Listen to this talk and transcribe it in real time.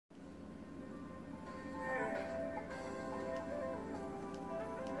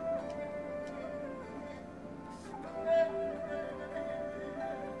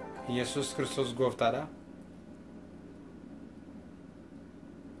ኢየሱስ ክርስቶስ ጎፍታዳ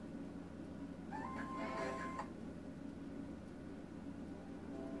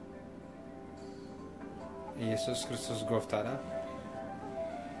ኢየሱስ ክርስቶስ ጎፍታዳ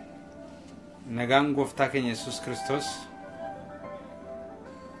ነጋን ጎፍታ ከኝ ኢየሱስ ክርስቶስ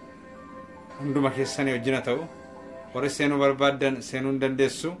ሁንዱማ keessan wajjin ta'u warri seenuu barbaadan seenuu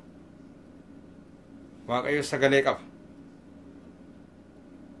dandeessu waaqayyo sagalee qaba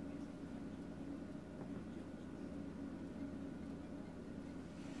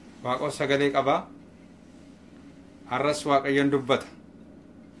waaqo sagalee qaba arras waaqayyoon dubbata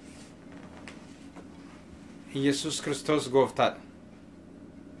ኢየሱስ ክርስቶስ ጎፍታዳ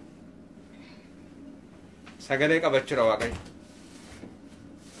sagalee qabachuudha waaqayyo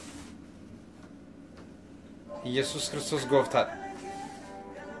ኢየሱስ ክርስቶስ ጎፍታዳ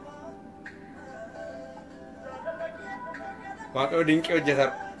waaqayyo dinqii hojjetar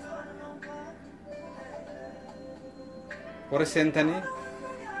warri seentanii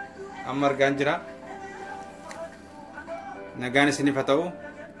amma argaan jira nagaan isiniif haa ta'u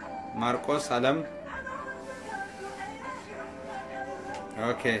Marqos alam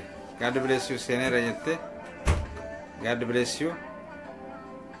okay God bless you seeneera jette God bless you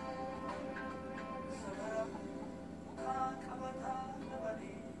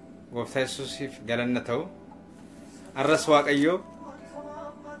gooftaa Yesuusiif galanna ta'u arras waaqayyo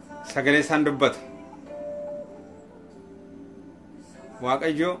sagalee isaan dubbata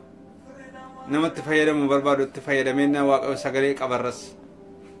waaqayyo namatti fayyadamu barbaadu itti fayyadameenna waaqayyo sagalee qabarras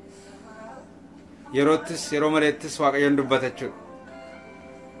yeroottis yeroo maleettis waaqayyoon dubbata jechuudha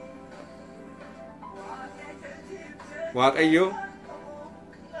waaqayyo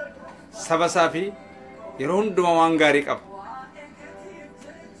saba isaa fi yeroo hundumaa waan gaarii qaba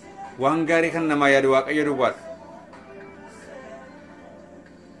waan gaarii kan namaa yaadu waaqayyo dubbata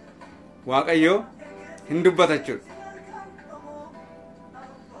waaqayyo hin dubbata jechuudha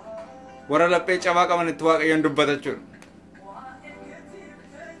warra laphee cabaa qabanitti waaqayyoon dubbata jechuudha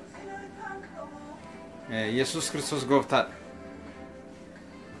ኢየሱስ ክርስቶስ ጎፍታዳ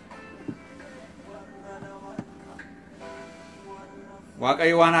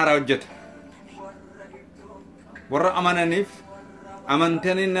waaqayyo waan haaraa hojjeta warra amananiif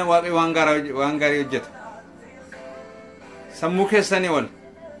amantaniin waaqayyo waan gaarii hojjeta sammuu keessanii wal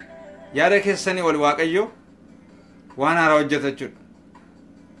yaada keessanii wal waaqayyo waan haaraa hojjeta jechuudha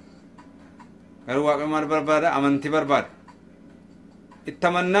garuu waaqayyo maal barbaada amantii barbaada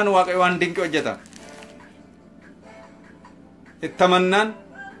ittamannaan waaqayyo waan dinqii hojjeta ittamannaan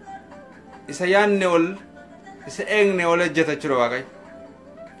isa yaanne wal isa eegne wal hojjeta jechuudha waaqayyo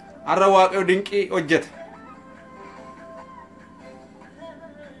arra waaqayyo dinqii hojjeta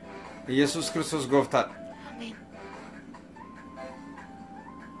ኢየሱስ ክርስቶስ ጎፍታዳ አሜን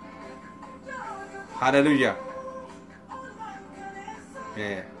ሃሌሉያ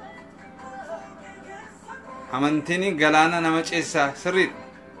አመንቲኒ ገላና ነመጨሳ ስሪ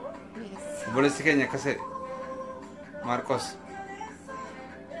ቦለስከኛ ከሰ ማርቆስ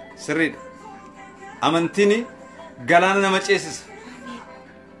ስሪ አመንቲኒ ገላና ነመጨስ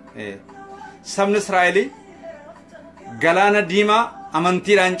ሰምን እስራኤሊ ገላና ዲማ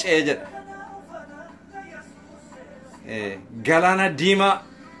amantiidhaan ce'ee jedha galaana diimaa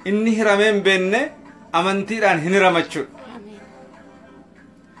inni hirameen beenne amantiidhaan hin hiramachuudha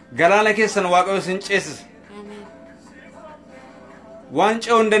galaana keessan waaqayyo isin ceesisa waan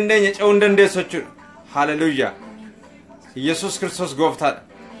ce'uu hin dandeenye ce'uu hin dandeessu jechuudha haleluuyaa ኢየሱስ ክርስቶስ ጎፍታዳ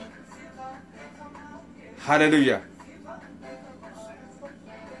haleluuyaa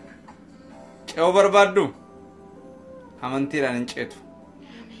ce'uu barbaaddu amantiidhaan hin ceetu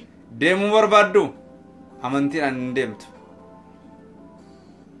deemuu barbaaddu amantiidhaan hin deemtu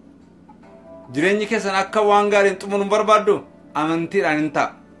jireenyi keessan akka waan gaariin xumuru barbaaddu amantiidhaan hin ta'a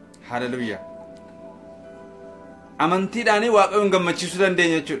haleluuyaa amantiidhaan waaqayyoon gammachiisuu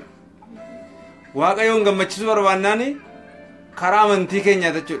dandeenya jechuudha waaqayyoon gammachiisuu barbaannaan karaa amantii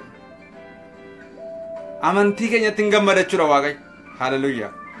keenyaa jechuudha amantii keenyatti hin gammada jechuudha waaqayyo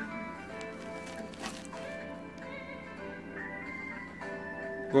haleluuyaa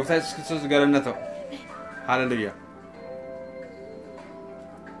gooftaa Yesuus Kiristoos galanna ta'u haleluuyaa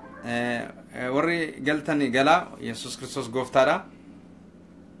warri galtanii galaa Yesuus Kiristoos gooftaadha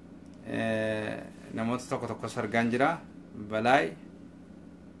namoota tokko tokkos argaan jira balaay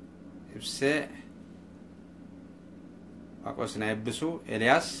ibsee waaqoo isin eebbisu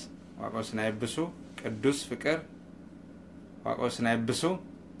Eliyaas waaqoo isin eebbisu ቅዱስ ፍቅር waaqoo isin eebbisu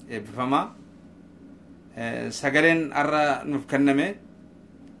eebbifamaa sagaleen arra nuuf kenname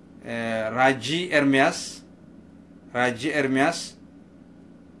raajii Ermiyaas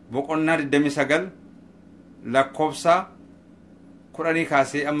boqonnaa 29 lakkoofsa 10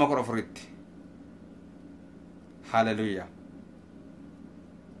 kaasee amma 14tti. Hallelujah.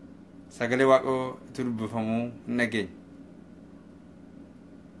 Sagalee Waaqoo itti dubbifamuu hin dhageenye.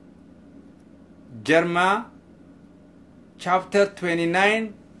 Jeremiah chapter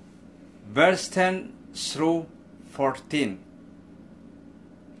 29 verse 10 through 14.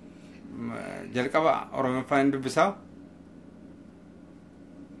 Jalqaba Oromoffaan dubbisaa.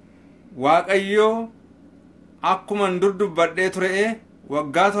 Waaqayyoo akkuman dur dubbadhee ture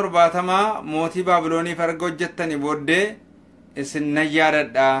waggaa 70 mootii Baabilooniif erga hojjettanii booddee isin nan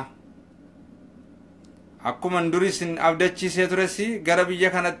yaadadha. Akkuman dur isin abdachiisee tures gara biyya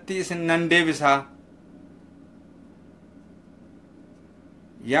kanatti isin nan deebisa.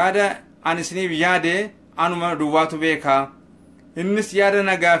 Yaada ani isiniif yaade anuma duwwaatu beeka. Innis yaada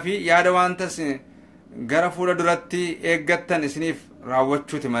nagaa fi yaada wanta gara fuula duratti eeggattan isiniif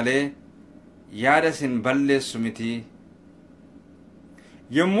raawwachuuti malee yaada isin balleessu miti.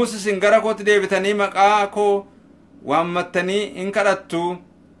 Yommus isin gara kootti deebitanii maqaa koo waammattanii in kadhattu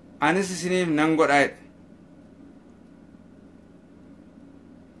anis isiniif nan godha.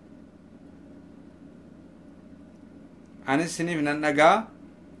 Anis isiniif nan dhagaa.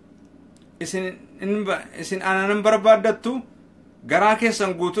 Isin ana nan barbaaddattu garaa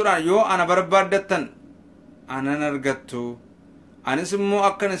keessan guutuudhaan yoo ana barbaaddattan anan argattu. Anis immoo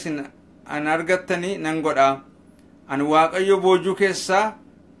akkan isin ana argattanii nan godha. Ani Waaqayyo boojuu keessaa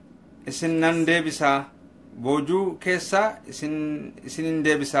isin nan deebisa. Boojuu keessaa isinin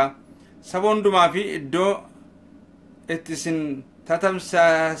deebisa. Saba hundumaa fi iddoo itti isin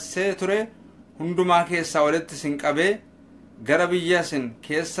tatamsaasee ture hundumaa keessaa walitti isin qabee gara biyya isin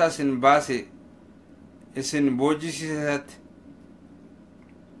keessaa isin baase isin boojisiisatti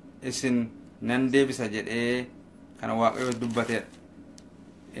isin nan deebisa jedhee kana Waaqayyo dubbateedha.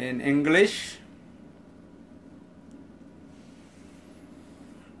 In English,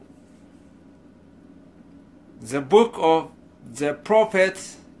 the book of the prophet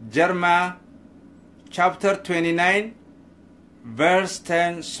Jeremiah chapter 29 verse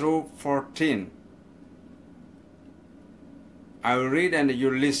 10 through 14. I will read and you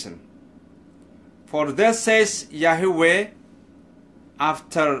listen. For thus says Yahweh,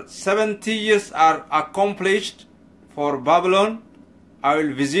 after 70 years are accomplished for Babylon, I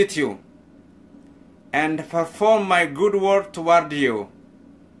will visit you and perform my good word toward you,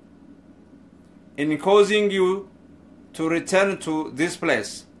 in causing you to return to this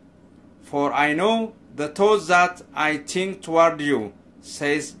place. For I know the thoughts that I think toward you,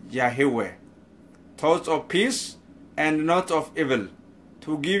 says Yahweh, thoughts of peace and not of evil,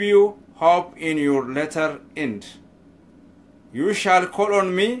 to give you hope in your latter end. You shall call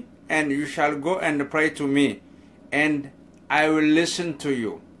on me, and you shall go and pray to me, and I will listen to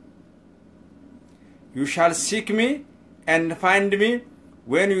you. You shall seek me and find me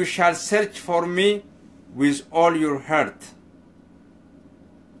when you shall search for me with all your heart.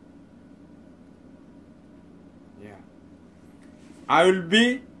 I will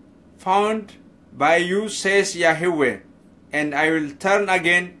be found by you, says Yahweh, and I will turn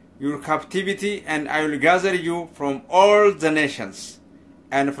again your captivity, and I will gather you from all the nations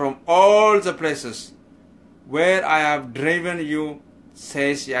and from all the places where I have driven you,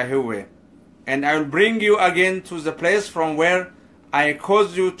 says Yahweh, and I will bring you again to the place from where I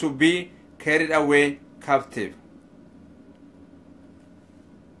caused you to be carried away captive.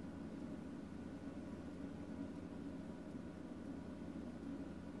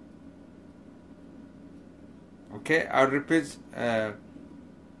 Okay, I'll repeat.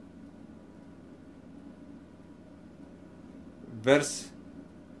 Verse.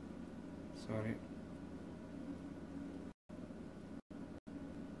 Sorry.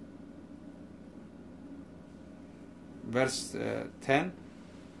 Verse 10.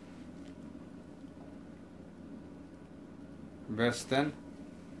 Verse 10.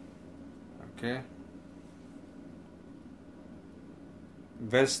 Okay.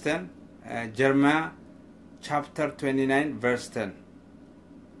 Verse 10. Jeremiah chapter 29 verse 10.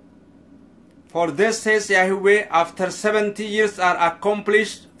 For this says Yahweh, after 70 years are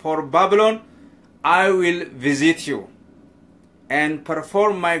accomplished for Babylon, I will visit you and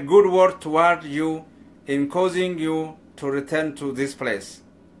perform my good word toward you in causing you to return to this place.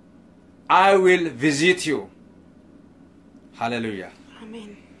 I will visit you. Hallelujah.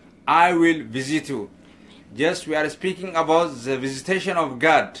 Amen. I will visit you. Yes, we are speaking about the visitation of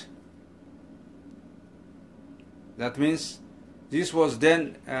God. That means this was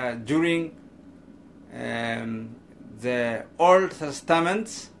done during the Old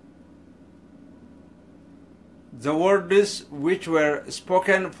Testament. the words which were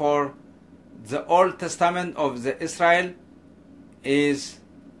spoken for the Old Testament of the Israel is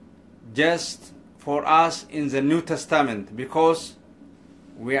just for us in the New Testament, because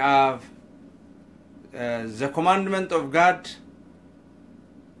we have the commandment of God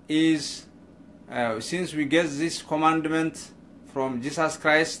is since we get this commandment from Jesus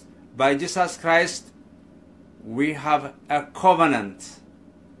Christ, by Jesus Christ we have a covenant.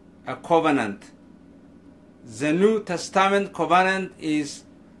 The New Testament covenant is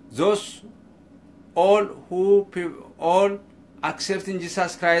those all accepting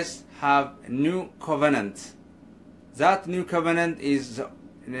Jesus Christ have a new covenant. That new covenant is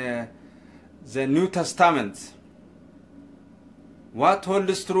the New Testament. What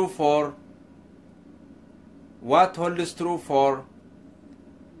holds true for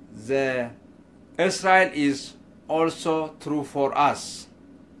the Israel is also true for us.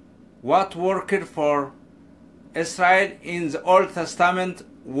 What worked for Israel in the Old Testament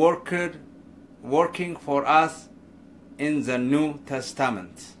working for us in the New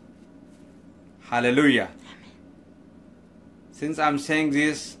Testament. Hallelujah. Amen. Since I'm saying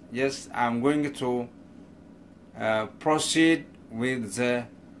this, yes, I'm going to proceed with the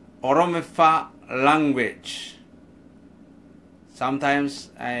Oromo language.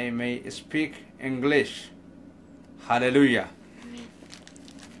 Sometimes I may speak English. Hallelujah.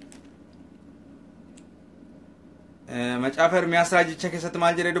 macaafa Ermiyaas raajicha keessatti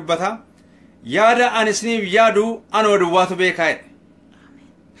maal jedhee dubbata? Yaada ani isiniif yaadu anoo duwwaatu beekaa'edha.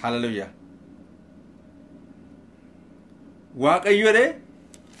 Hallelujah. Waaqayyoodhe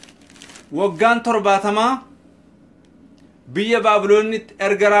waggaan 70 biyya Baabiloonitti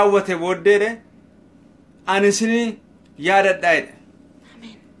erga raawwate booddeedhe ani isinii yaadadhaa'edha.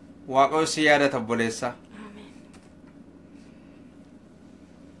 Waaqayyo si yaadata obboleessa.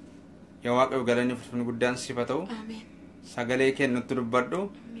 Yaa Waaqayyo galanni fufni guddaan siif haa ta'u. Sagalee kee nutti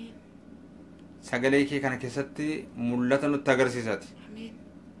dubbadhu. Sagalee kee kana keessatti mul'ata nutti agarsiisati.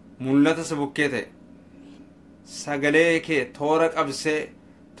 Mul'ata si bukkee ta'e. Sagalee kee toora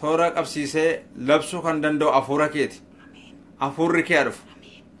qabsiisee labsuu kan danda'u hafuura keeti. Hafuurri kee dhufu.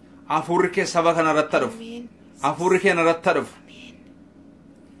 Hafuurri kee saba kana irratti dhufu. Hafuurri kee narratti dhufu.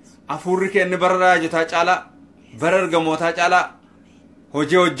 Hafuurri kee inni bara raajotaa caalaa, bara ergamootaa caalaa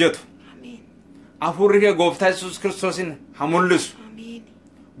hojii hojjetu. Hafuurri kee Gooftaa Yesuus Kiristoosin haa mul'isu.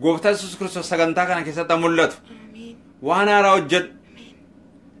 Gooftaa Yesuus Kiristoos sagantaa kana keessatti haa mul'atu. Waan haaraa hojjedhu.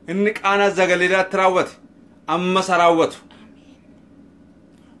 Inni Qaanaa Galiilaatti raawwate ammas haa raawwatu.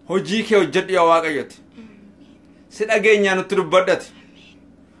 Hojii kee hojjedhu yaa Waaqayyooti. Si dhageenyaa nutti dubbadhati.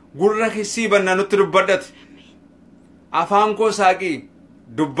 Gurra kee sii bannaa nutti dubbadhati. Afaan koo saaqii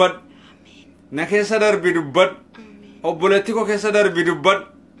dubbadhu. Na keessa darbi dubbadhu. Obboleettii koo keessa darbi dubbadhu.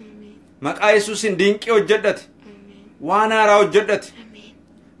 Maqaa Yesuusin dinqii hojjedhati. Waan haaraa hojjedhati.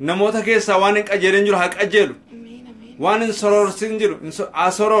 Namoota keessaa waan hin qajeelin jiru haa qajeelu. Waan hin soroorsin jiru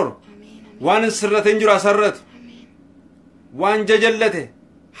haa sorooru. Waan hin sirratin jiru haa sirratu. Waan jajallate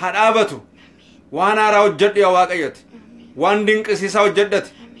haa dhaabatu. Waan haaraa hojjedhu yaa Waaqayyooti. Waan dinqisiisaa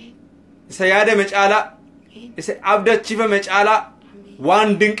hojjedhati. Isa yaadame caalaa, isa abdachiifame caalaa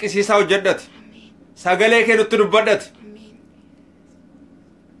waan dinqisiisaa hojjedhati. Sagalee kee nutti dubbadhati.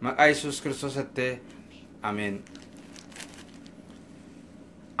 Maqaa Yesuus Kiristoositti ameen.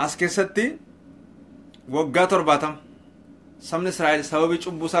 As keessatti waggaa 70 sabni Israa'el sababii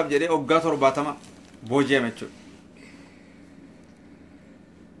cubbuusaaf jedhee waggaa 70 booji'ame jechuudha.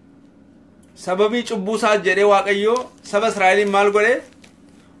 Sababii cubbuusaaf jedhee Waaqayyoo saba Israa'eliin maal godhee?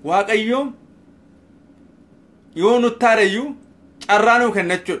 Waaqayyoo yoo nutti haareyyuu carraa nuuf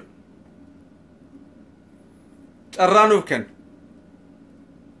kenna jechuudha. Carraa nuuf kenna.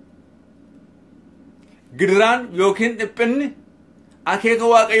 Gidiraan yookiin dhiphinni akeeka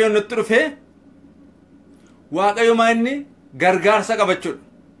Waaqayyoon nutti dhufee Waaqayyo maa inni gargaarsa qaba jechuudha.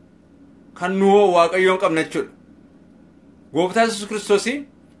 Kan nuwoo Waaqayyoon qabna jechuudha. Gooftaa Yesuus Kiristoosii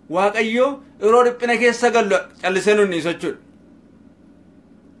Waaqayyo yeroo dhiphina keessa gallu callisee nu dhiisu jechuudha.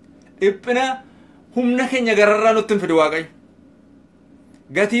 Dhiphina humna keenya gararraa nutti hin fidu Waaqayyo.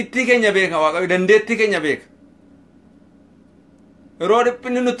 Gatiittii keenya beeka Waaqayyo, dandeettii keenya beeka. Yeroo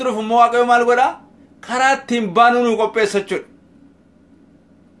dhiphinni nutti dhufu immoo Waaqayyo maal godhaa? Karaa ittiin baanu nu qopheessa jechuudha.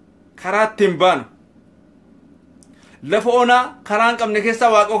 Karaa ittiin baanu. Lafa onaa karaa hin qabne keessaa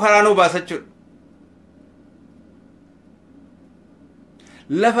Waaqayyo karaa nu baasa jechuudha.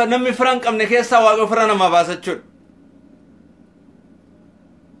 Lafa namni fira hin qabne keessaa Waaqayyo fira namaa baasa jechuudha.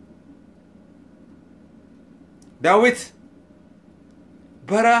 Daawit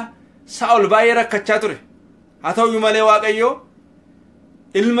bara Saa'ol baay'ee rakkachaa ture. Haa ta'uyyuu malee Waaqayyo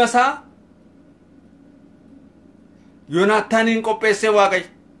ilma isaa Yoonaataaniin qopheessee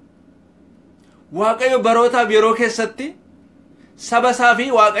Waaqayyo barootaaf yeroo keessatti saba isaa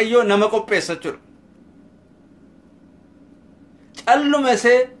fi Waaqayyo nama qopheessa jechuudha.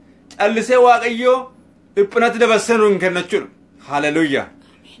 Callisee Waaqayyo dhiphinatti dabarsee nuuf hin kennu jechuudha. Hallelujah.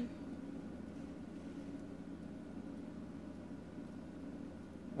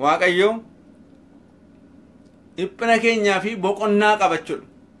 Waaqayyo dhiphina keenyaa fi boqonnaa qaba jechuudha.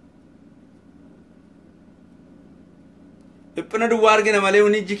 Dhiphina duwwaa argina malee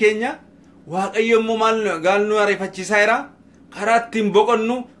ijji keenya Waaqayyo immoo maal gaal nu ariifachiisaa jira. Karaa ittiin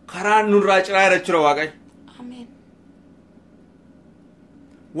boqonnu karaa nurraa ciraa jira jechuudha Waaqayyo. Ameen.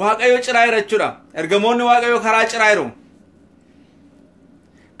 Waaqayyo ciraa jira jechuudha. Ergamoonni Waaqayyo karaa ciraa jiru.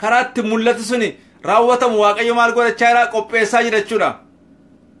 Karaa ittiin mul'atu suni raawwatamu Waaqayyo maal godhachaa jira? Qopheessaa jira jechuudha.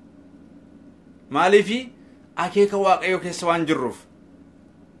 Maaliifi akeeka Waaqayyo keessa waan jirruuf.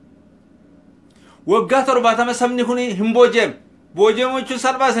 Waggaa 70 sabni kun hin booji'amne. Booji'amuu jechuun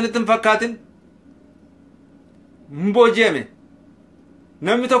salphaa isinitti hin fakkaatin. Hin booji'ame.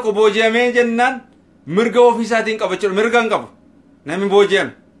 Namni tokko booji'amee jennaan mirga ofii isaatiin qaba jechuudha. Mirga hin qabu. Namni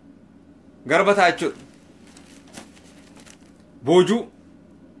booji'ame. Garba ta'a jechuudha. Boojuu.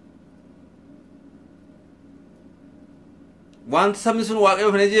 Wanta sabni sun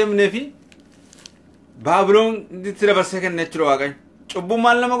Waaqayyoof hin ajajamnee fi Baabiloon itti dabarsee kenne jechuudha Waaqayyo. Cubbuun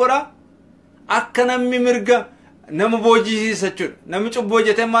maal nama godhaa? Akka namni mirga nama boojisiisa jechuudha. Namni cubbuu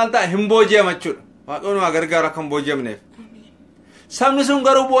hojjetee maal ta'a? Hin booji'ama jechuudha. Waaqayyoon waa gargaaru akka hin booji'amneef. Sabni sun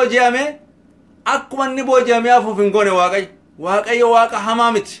garuu booji'amee akkuma inni booji'amee hafuuf hin goone Waaqayyo. Waaqayyo Waaqa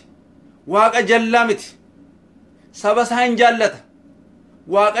hamaa miti. Waaqa jallaa miti. Saba isaa hin jaallata.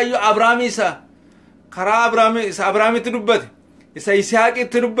 Waaqayyo Abrahaamii isa karaa Abrahaamitti dubbate. Isa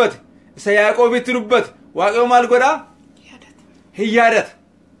Yisihaaqitti dubbate. Isa Yaaqoobitti dubbate. Waaqayyo maal godhaa? Hin yaadata.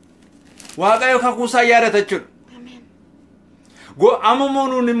 Waaqayyo kakuusaa yaadata jechuudha. Ammoo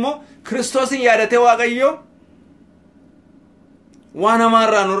nuun immoo Kiristoosin yaadatee Waaqayyo waan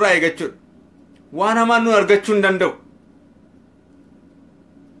hamaarraa nurraa eegachuudha. Waan hamaa nu argachuu hin danda'u.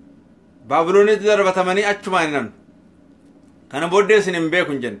 Baabiloonitti darbatamanii achumaan hin namne. Kana booddee isin hin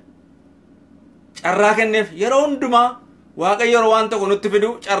beeku hin jenne. Carraa kenneef yeroo hundumaa Waaqayyo yeroo waan tokko nutti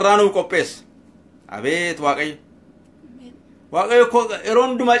fidu carraa nuuf qopheessa. Abeet Waaqayyo. Waaqayyo yeroo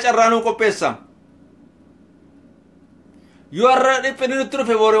hundumaa carraa nuuf qopheessa. Yoo har'a dhiphinni nutti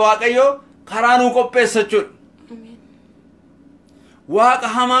dhufe boore Waaqayyo karaa nuuf qopheessa jechuudha. Waaqa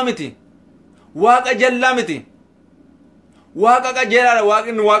hamaa miti. Waaqa jallaa miti. Waaqa qajeelaadha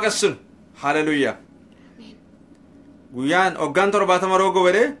Waaqni waaqessun. Hallelujah. Guyyaan hoggaan 70 roga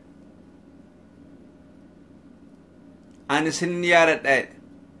godhe ani sin yaadadha.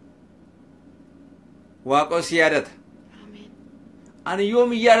 Waaqa si yaadata. Ani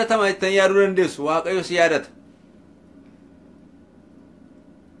yoom yaadatama ittiin yaaduu dandeessu Waaqayyo si yaadata.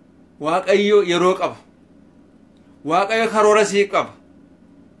 Waaqayyo yeroo qaba. Waaqayyo karoora siif qaba.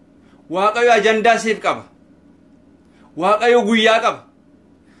 Waaqayyo ajandaa siif qaba. Waaqayyo guyyaa qaba.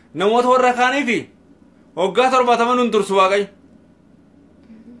 Namoota warra kaaniifi waggaa 70 nun tursu Waaqayyo.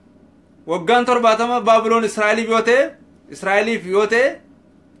 Waggaan 70 Baabiloon Israa'eliif yoo ta'e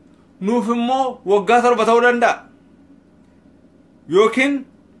nuuf immoo waggaa 7 ta'uu danda'a. Yookiin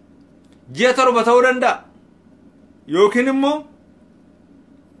ji'a 7 ta'uu danda'a. Yookiin immoo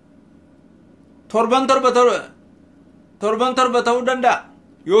torban 7 ta'uu danda'a.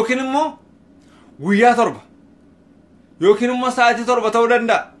 Yookiin immoo guyyaa 7. Yookiin immoo sa'aatii 7 ta'uu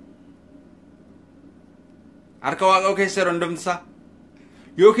danda'a. Harka Waaqayyoo keessa yeroo hundumtisaa.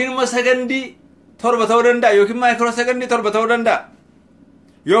 Yookiin immoo sagandii 7 ta'uu danda'a. Yookiin maayikiroo sagandii 7 ta'uu danda'a.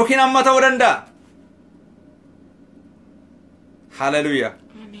 Yookiin amma ta'uu danda'a. Hallelujah.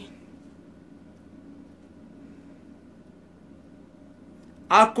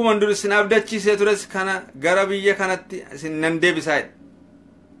 Akkuma dur isin abdachiisee tures kana gara biyya kanatti isin nan deebisaa.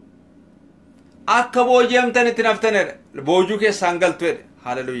 Akka booji'amtan itti naftanedha. Boojuu keessaan galtu jedhe.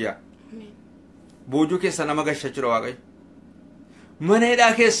 Hallelujah. Boojuu keessa nama gasha jechuudha Waaqayyo. Mana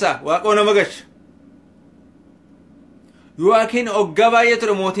hidhaa keessa Waaqayyo nama gasha. Yookiin hoggaa baay'ee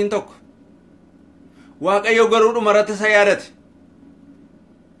ture mootiin tokko. Waaqayyo garuu dhumarratti isa yaadate.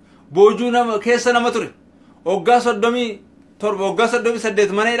 Boojuu nama keessa nama ture. Hoggaa 37 hoggaa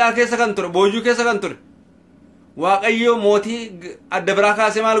 38 mana hidhaa keessa kan ture. Boojuu keessa kan ture. Waaqayyo mootii adda biraa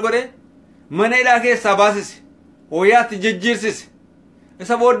kaasee maal godhe? Mana hidhaa keessaa baasise. Hooyaatti jijjiirsise.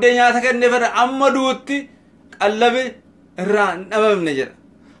 Isa booddee nyaata kenneef amma duutti qallabi irraa hin dhabamne jedha.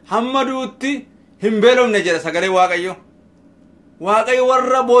 Hamma duutti hin beelofne jedha sagalee Waaqayyo. Waaqayyo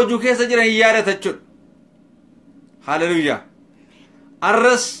warra boojuu keessa jiran hin yaadata jechuudha. Hallelujah.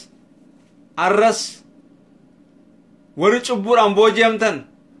 Arras warri cubbuudhaan booji'amtan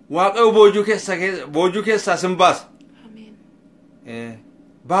waaqayyo boojuu keessaa sin baasa.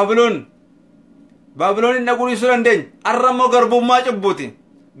 Baabiloon hin dhaquudhiisuu dandeenya. Har'a immoo garbummaa cubbuuti.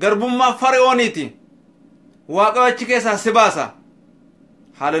 Garbummaa Fari'ooniiti. Waaqayyo achi keessaa si baasa.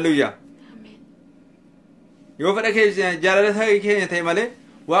 Hallelujah. Yoo fedha keenya jaalala keenya ta'e malee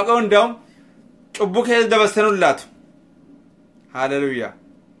waaqayyo hundaa'u cubbuu keessa dabarsee nu laatu. Hallelujah.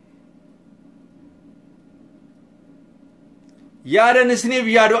 Yaadan isiniif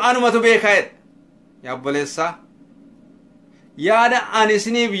yaadu anumatu beekaa jedha. Yaa obboleessaa. Yaada ani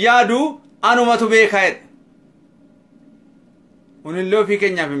isiniif yaadu anumatu beekaa jedha. Unillee ofii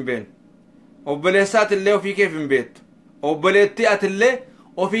keenyaaf hin beeknu. Obboleessaa atillee ofii keef hin beektu. Obboleettii atillee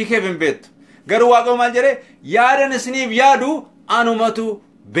ofii keef hin beektu. Garuu waaqayyo maal jedhee yaadan isiniif yaadu anumatu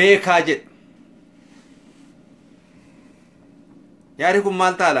beekaa jedha. Yaadi kun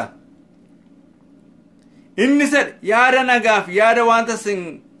maal taala? Inni jedhe yaada nagaaf yaada wanta isin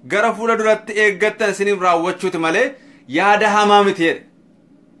gara fuula duratti eeggattan isiniif raawwachuuti malee yaada hamaa miti jedhe.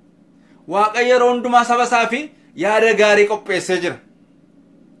 Waaqayyo yeroo hundumaa saba isaa fi yaada gaarii qopheessee jira.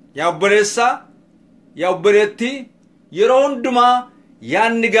 Yaa obboleessaa, yaa obboleettii, yeroo hundumaa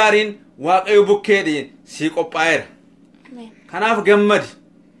yaadni gaariin waaqayyo bukkeedhaan sii qophaa'eera. Kanaaf gammadi,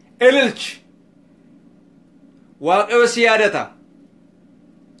 ililchi. Waaqayyo si yaadata.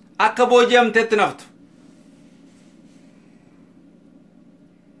 Akka booji'amteetti naftu.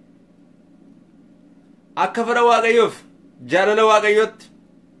 Akka fedha waaqayyoof jaalala waaqayyootti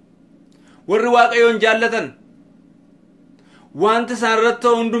warri waaqayyoon jaallatan wanti isaan irratti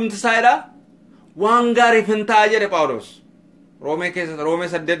ta'u hundumti isaadha waan gaariif hin ta'a jedhe Phaawulos Roomee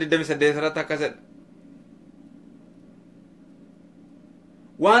 8:28 irratti akkas jedha.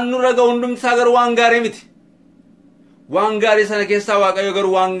 Waan nurra ga'u hundumti isaa garuu waan gaarii miti. Waan gaarii sana keessaa waaqayyo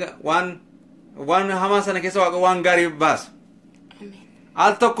garuu waan hamaa sana keessaa waaqayyo waan gaarii baasa.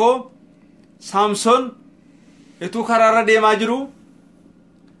 Al tokko Saamsoon ituu karaarra deemaa jiru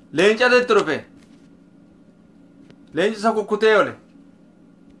leencatu itti dhufe. Leenci isa kukkutee oole.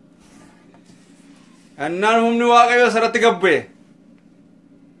 Annaan humni waaqayyo asirratti gabbu'e.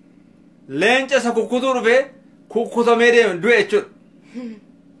 Leenca isa kukkutuu dhufe kukkutamee deeme du'e jechuudha.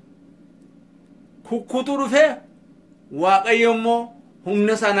 Kukkutuu dhufe waaqayyo immoo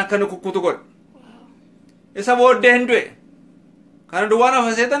humna isaan akka inni kukkutu godhe. Isa booddee hin du'e. Kana duwwaan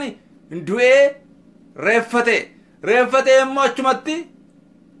hafa seetanii hin du'ee reeffatee immoo achumatti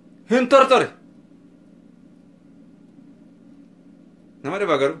hin tortore. Nama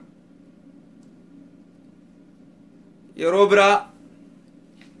dhiba garuu yeroo biraa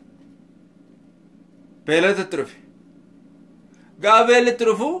beelatu itti dhufe. Gaafa beelli itti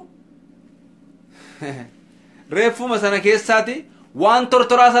dhufu reeffuma sana keessaati waan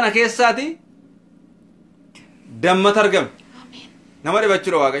tortoraa sana keessaati dammata argame. Nama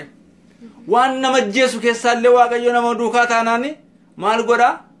dhibachuudha waaqayyo. Waan nama jeesu keessaallee waaqayyo nama duukaa taanaani maal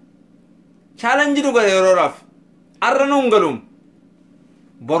godhaa? Chaalenjii nu gala yeroodhaaf. Arra nuun galuun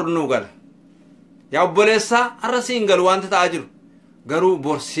bor nuu gala. Yaa obboleessaa arra siin galu wanta ta'aa jiru garuu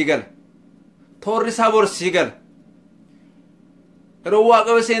borsii gala. Toorri isaa borsii gala. Yeroo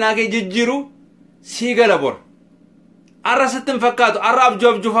waaqayyo seenaa kee jijjiiru sii gala bor. Arra sitti hin fakkaatu. Arra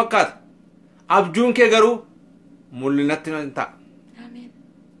abjuu fakkaata. Abjuun kee garuu mul'inatti hin ta'a.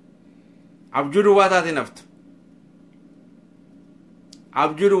 Abjuu duwwaa taatee naftu.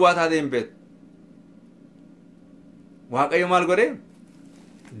 Abjuu duwwaa taatee hin beektu. Waaqayyo maal godhe?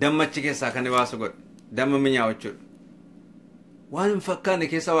 Dammachi keessaa kan baasu godhe. Damma mi'aawu jechuudha. Waan hin fakkaanne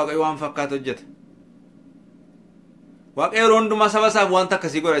keessa waaqayyo waan fakkaatu hojjeta. Waaqayyo yeroo hundumaa saba isaaf wanta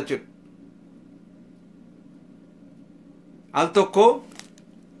akkasii godha jechuudha. Al tokko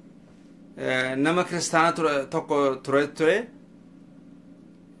nama kiristaana tokko ture.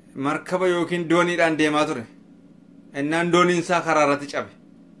 Markaba yookiin dooniidhaan deemaa ture. Innaan dooniin isaa karaa irratti cabe.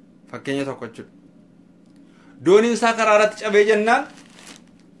 Fakkeenya tokko jechuudha. Dooniin isaa karaa irratti cabee jennaan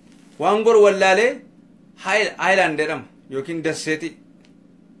waan godhu wallaalee haayilaand jedhama yookiin dasseetii.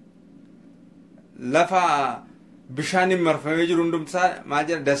 Lafa bishaaniin marfamee jiru hundumsaa maal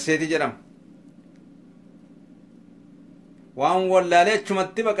jedhama dasseetii jedhama. Waan wallaalee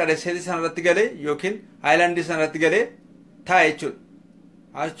achumatti baqa dasseetii sanarratti galee yookiin haayilaandii sanarratti galee taa'e jechuudha.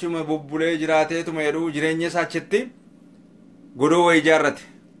 Achuma bubbulee jiraateetuma jedhu jireenya isaa achitti godoo wayii ijaarrate.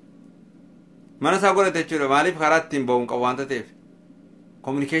 Mana isaa godhate jechuudha. Maaliif karaa ittiin ba'uun qabu wanta ta'eef.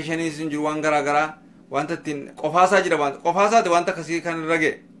 Kominikeeshiniis hin jiru waan garaa garaa wanta ittiin qofaasaa jira qofaasaati wanta akkasii kan irra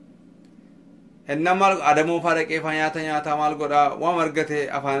ga'e. Innaan maal adamoo faa dhaqee faa nyaataa maal godhaa waan argate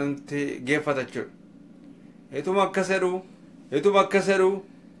afaanitti geeffata jechuudha. Ituma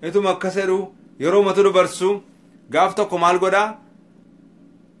akkas jedhu yeroo matu dabarsu gaaf tokko maal godhaa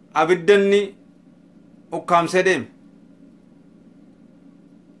abiddanni ukkaamsee deeme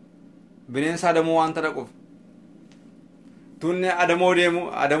bineensa adamoo wanta dhaquuf tunne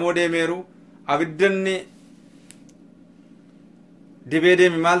adamoo deemeeru abiddanni dibee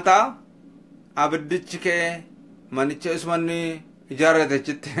deeme maal ta'a abiddichi ka'ee manicha isumanni ijaarrate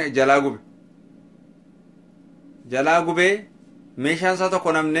achitti jalaa gubee meeshaan isaa tokko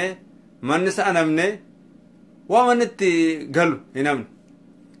namne manni isaa namne waa manni itti galu hin namne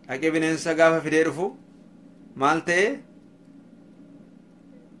dhaqee bineensa gaafa fidee dhufu maal ta'e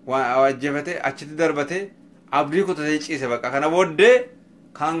wajjefate achitti darbate abdii kutatee ciise baqa kana booddee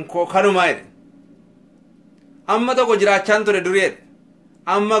kan koo kanumaa jedhe amma tokko jiraachaan ture durii jedhe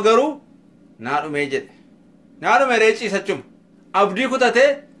amma garuu naa dhumee jedhe naa dhumee ciisachuma abdii kutatee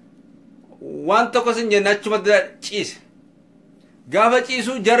waan tokko sin jenne achumatti ciise gaafa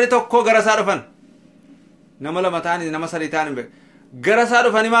ciisu jarri tokko gara isaa dhufan nama lama ta'anii nama sadii ta'anii beeku gara isaa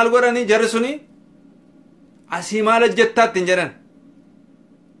dhufanii maal godhanii jarri suni asii maal hojjettaatti hin jedhan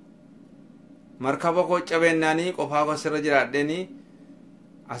markaba koo cabeennaanii qofaa koo sirra jiraadheenii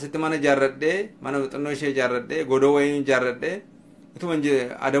asitti mana ijaarradhee mana xinnoo ishee ijaarradhee godoo wayii ijaarradhee utuma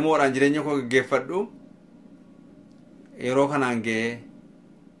adamoodhaan jireenya koo gaggeeffadhu yeroo kanaan ga'ee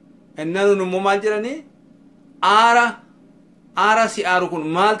innaan nun immoo maal jedhanii aara si aaru kun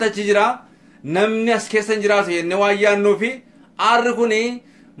maal tachi jira namni as keessa hin jiraatu jennee waan yaannuu fi aarri kun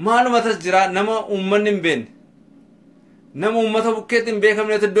maaluma tas jira nama uummanni hin beekne nama uummata bukkeetti hin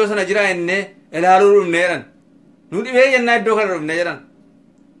beekamnetu iddoo sana jira jennee ilaaluu dhufne jedhan nu dhibee jennaa iddoo kana dhufne jedhan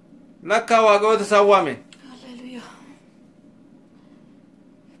lakkaa waaqayyoota isaan waame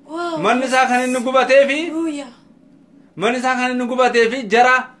manni isaa kan inni gubatee fi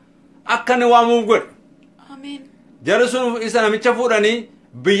jara akka inni waamuuf godhe jari sun isa namicha fuudhanii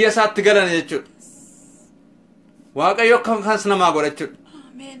biyya isaatti galan jechuudha waaqayyo akkas namaa godha jechuudha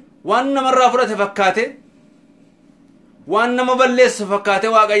waan namarraa fudhate fakkaate waan nama balleessa fakkaate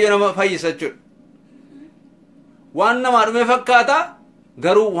waaqayyo nama fayyisa jechuudha waan namaa dhume fakkaata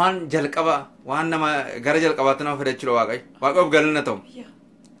garuu waan jalqaba waan nama gara jalqabaatti nama fide jechuudha waaqayyoof galanna ta'u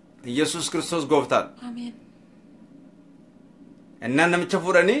Yesus Kristos gooftaadha innaan namicha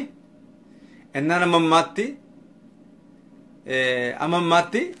fuudhanii innaan amammaatti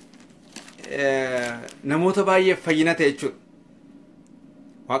namoota baay'ee fayyina ta'e jechuudha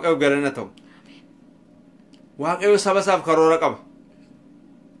waaqayyoof galanna ta'u waaqayyo saba isaaf karoora qaba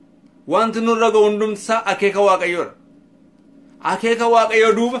wanti nurra ga'u hundumtisaa akeeka waaqayyoodha akeeka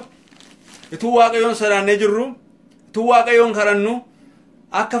waaqayyoo duuba ituu waaqayyoon sodaannee jirru ituu waaqayyoon kadhannu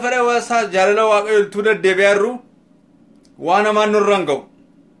akka fedha isaa jaalala waaqayyoo ituu deddeebi'aa jirru waan hamaan nurra hin ga'u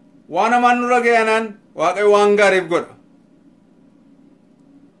waan hamaan nurra ga'anaan waaqayyo waan gaariif godha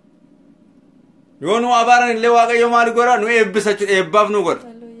yoo nu abaaran illee waaqayyo maal godha nu eebbisa eebbaaf nu godha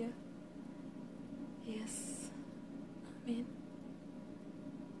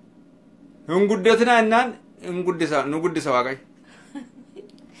hin guddatina innaan nu guddisa waaqayyo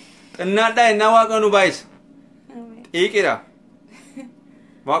xinnaadhaa innaan waaqayyo nu baay'isa xiiqidha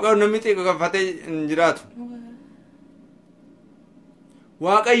waaqayyo namni xiiqaffatee hin jiraatu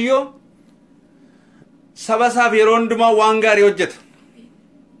waaqayyo saba isaaf yeroo hundumaa waan gaarii hojjeta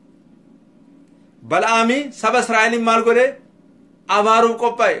bal'aamii saba Israa'eliin maal godhe abaaruuf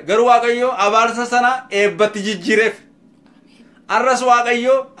qophaa'e garuu waaqayyo abaarsa sana eebbatti jijjiireef arras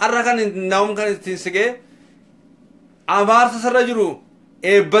waaqayyo arra kan naawum kan ittiin sigee abaarsa sarra jiru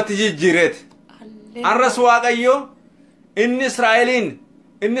eebbatti jijjiireet arras waaqayyo inni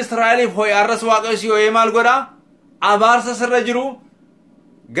Israa'eliif ho'e arras waaqayyo si ho'ee maal godha abaarsa sarra jiru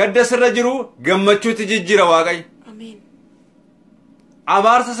gadda sarra jiru gammachuutti jijjiira waaqayyo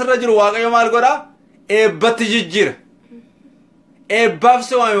abaarsa sarra jiru waaqayyo maal godha eebbatti jijjiira eebbaaf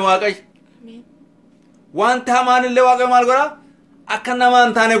si waame waaqayyo wanta hamaan illee waaqayyo maal godha akka namaa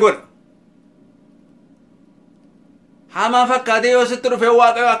hin taane godha hamaa fakkaatee yoo sitti dhufe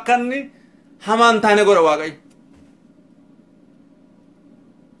waaqayyo akka inni hamaa hin taane godha waaqayyoof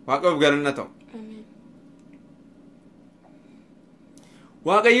galanna ta'u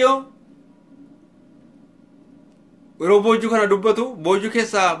waaqayyo yeroo boojuu kana dubbatu boojuu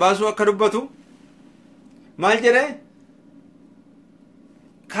keessaa baasuu akka dubbatu maal jedhe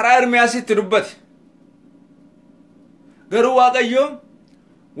karaa Ermiyaasitti dubbate garuu waaqayyo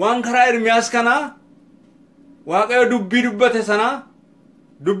waan karaa Ermiyaas kanaa waaqayyo dubbii dubbate sanaa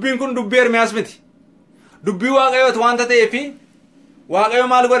dubbiin kun dubbii Ermiyaas miti dubbii waaqayyooti wanta ta'eefi waaqayyo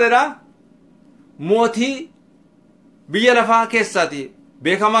maal godhedha mootii biyya lafaa keessaati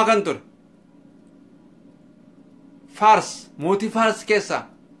beekamaa kan ture mootii Faars keessaa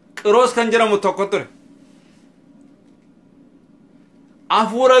Qiroos kan jedhamu tokko ture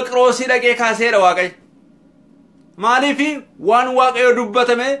afuura qiroosii dhaqee kaaseedha waaqayyo. Maaliifi waan waaqayyo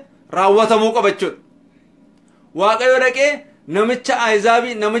dubbatame raawwatamuu qaba jechuudha. Waaqayyo dhaqee namicha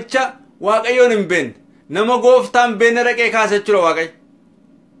Ahizaabii namicha waaqayyoon hin beekne nama gooftaa hin beekne dhaqee kaase jechuudha waaqayyo.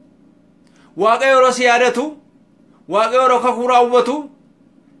 Waaqayyo yeroo si yaadatu waaqayyo yeroo kakuu raawwatu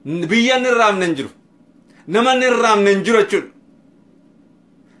biyya inni irraamne hin jiru. Nama inni irraamne hin jiru jechuudha.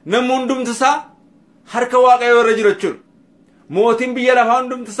 Namni hundumti isaa harka waaqayyo irra jiru jechuudha. Mootiin biyya lafaa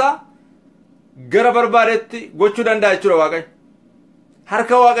hundumti isaa gara barbaadetti gochuu danda'a jechuudha waaqayyo.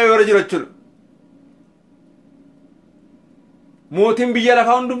 Harka waaqayyo irra jiru jechuudha. Mootiin biyya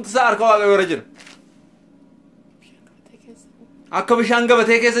lafaa hundumti isaa harka waaqayyo irra jira. Akka bishaan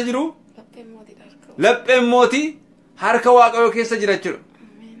gabatee keessa jiru lapheen mootii harka waaqayyo keessa jira jechuudha.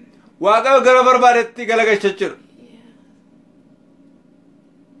 Waaqayyo gara barbaadetti galagalcha jechuudha.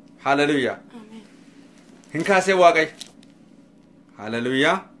 Hallelujah. Hin kaasee waaqayyo.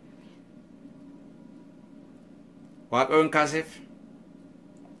 Hallelujah. Waaqayyo hin kaaseef.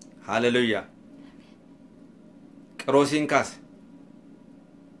 Hallelujah. Qiroosiin kaase.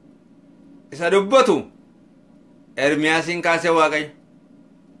 Isa dubbatu Ermiyaasiin kaasee waaqayyo.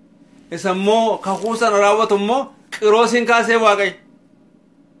 Isa immoo kakuu sana raawwatu immoo qiroosiin kaasee waaqayyo.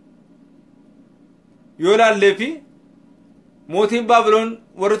 Yoo ilaallee fi mootiin Baabiloon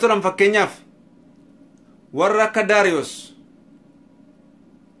warri turan fakkeenyaaf warra akka Daariyoos,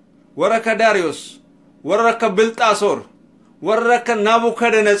 warra akka Daariyoos, warra akka Bilxaasoor, warra akka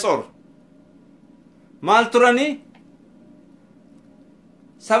Naabukadnetsoor maal turanii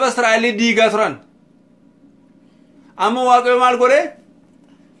saba Israa'elii diigaa turan. Amma waaqayyo maal godhe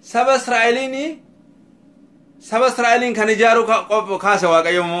saba Israa'eliin kan ijaaru kaase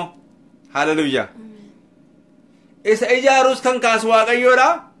waaqayyo immoo. Hallelujah. Isa ijaarus kan kaasu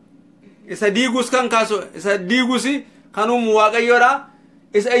waaqayyoodha. Isa diigus kan kaasu isa diigusi kan uumu waaqayyoodha.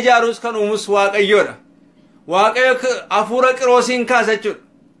 Isa ijaarus kan uumus waaqayyoodha. Waaqayyo hafuura qiroosiin kaasa jechuudha.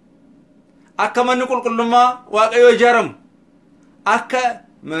 Akka manni qulqullummaa waaqayyo ijaaramu akka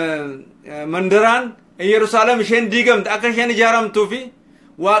mandaraan Yerusaalem isheen diigamte akka isheen ijaaramtuu fi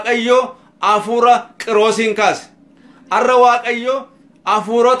waaqayyo hafuura qiroosiin kaase. Har'a waaqayyo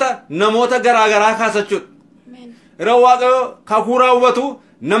hafuurota namoota garaagaraa kaasa jechuudha. Yeroo waaqayyo kakuu raawwatu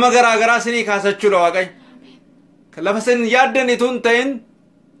nama garaagaraa isinii kaasa jechuudha waaqayyo. Lafa isin yaaddanitu hin ta'in,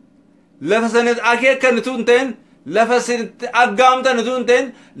 lafa isin akeekanitu hin ta'in, lafa isin aggaamtanitu hin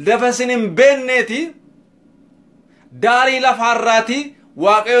ta'in, lafa isin hin beekneeti daarii lafaarraati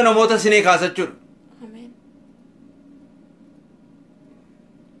waaqayyo namoota isinii kaasa jechuudha.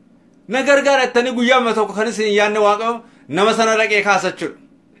 Na gargaara jettanii guyyaa tokko kan isin yaadne waaqayyo nama sana dhaqee kaasa jechuudha.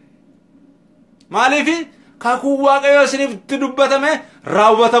 Maaliifi kakuu waaqayyo isinitti dubbatame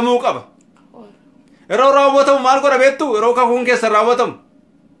raawwatamuu qaba. Yeroo raawwatamu maal godha beektu? Yeroo kakuun keessa raawwatamu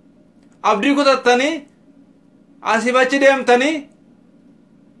abdii kutattanii asii achi deemtanii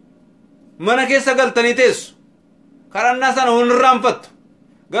mana keessa galtanii teessu. Kadhannaa sana hin irraanfattu.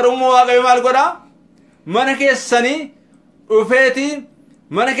 Garuu waaqayyo maal godha? Mana keessanii dhufeetii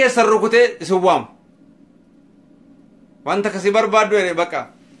mana keessa rukutee isin waamu. Wanta akkasii barbaaddu jedhee bakka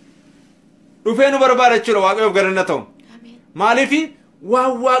dhufee nu barbaada jechuudha waaqayyoof galanna ta'u. Maaliifi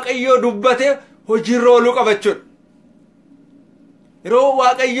waan waaqayyoo dubbatee hojiirra ooluu qaba jechuudha. Yeroo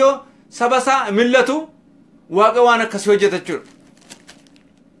waaqayyoo saba isaa millatu waaqa waan akkasii hojjeta jechuudha.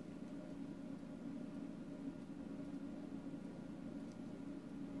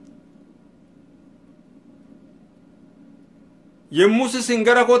 Yemmus isin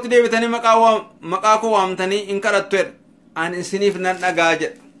gara kootti deebitanii maqaa koo waamtanii hin kadhattuedha. Ani isiniif nan dhaga'a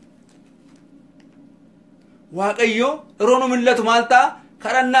jedha. Waaqayyo yeroo nu millatu maal ta'a?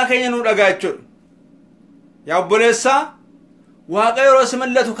 Kadhannaa keenya nu dhaga'a jechuudha. Yaa obboleessaa waaqayyo yeroo si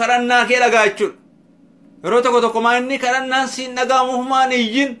millatu kadhannaa kee dhaga'a jechuudha. Yeroo tokko tokko maa inni kadhannaan siin dhaga'amu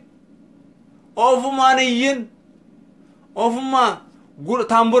ofumaan iyyin. Ofummaa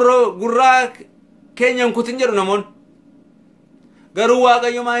taamburroo gurraa keenya hin kutin jedhu namoonni. Garuu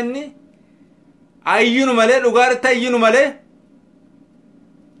waaqayyo maa inni ayyinu malee dhugaaritti ayyinu malee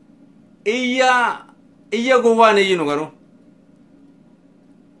iyya gowwaan iyyinu garuu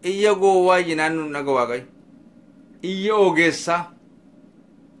iyya gowwaa iyyinaan nu dhaga waaqayyo iyya ogeessaa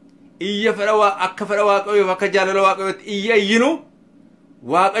iyya akka fedha waaqayyoof akka jaalala waaqayyootti iyya iyyinu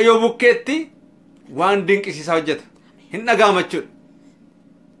waaqayyo bukkeetti waan dinqisiisaa hojjeta hin dhaga'ama jechuudha.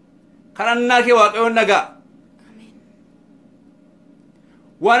 Kadhannaa kee waaqayyoon dhaga'a.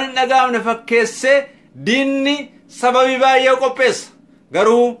 Waan hin dhaga'amne fakkeessee diinni sababii baay'ee qopheessa.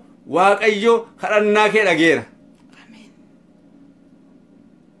 Garuu waaqayyo kadhannaa kee dhageera.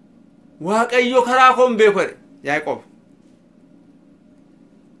 Waaqayyo karaa koo hin beeku jedhe Yaaqoob.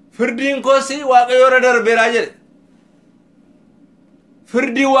 Firdiin kosi waaqayyo irra darbeera jedhe.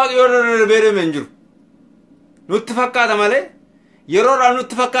 Firdii waaqayyo irra darbeera hin jiru. Nutti fakkaata malee yeroodhaan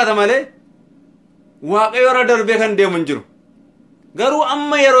nutti fakkaata malee waaqayyo irra darbee kan deemu hin jiru. Garuu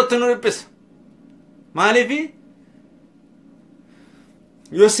amma yerootti nu dhiphisa. Maaliif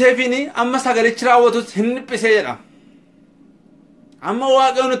Yoosefini amma sagalichi raawwatutti hin dhiphisee jedha. Amma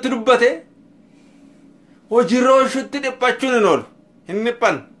waaqayyo nutti dubbate hojiirra oolchuutti dhiphachuun hin oolu. Hin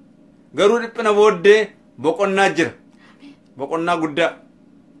dhiphan. Garuu dhiphina booddee boqonnaa jira. Boqonnaa guddaa.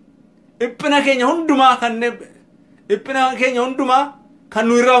 Dhiphina keenya hundumaa kan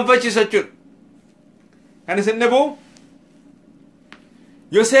nu irraanfachiisa jechuudha. Kan isin dhibu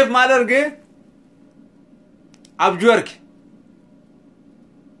Yoosef maal argee? Abjuu arge.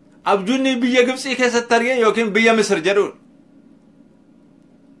 Abjuun biyya Gibxii keessatti arge yookiin biyya Misir jedhuudha.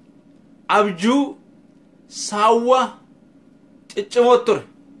 Abjuu saawwa ciccimoo ture.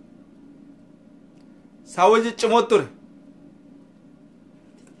 Saawwa ciccimoo ture.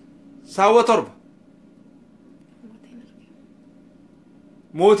 Saawwa torba.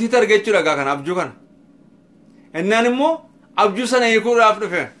 Mootii arge jechuudha gaa kana abjuu kana. Innaan immoo abjuu sana hiikuudhaaf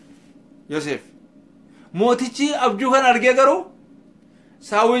dhufe Yoosef. Mootichi abjuu kana argee garuu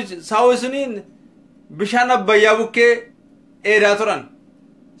saawwi suniin bishaan abbayyaa bukkee dheedaa turan.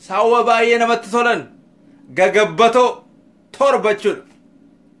 Saawwa baay'ee namatti tolan gagabbatoo torba jechuudha.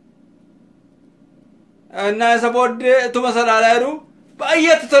 Innaa isa booddee tuma salaalaa jiru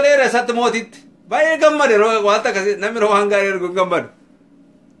baay'eetti toleera isatti mootitti. Baay'ee gammade wanta akkasii namni waan gaarii ergu gammadu.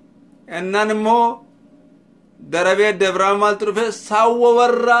 Innaan immoo darabee Debraan maaltu dhufe saawwa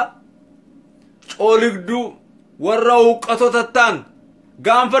warra cooligduu warra huqqatoo ta'an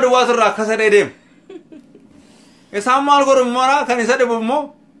gaanfa duwwaatu irraa akka sadee deemu. Isaan maal godhu immoo kan isa dhibu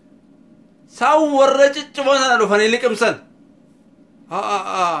immoo saawwa warra ciccimoo sana dhufanii liqimsan.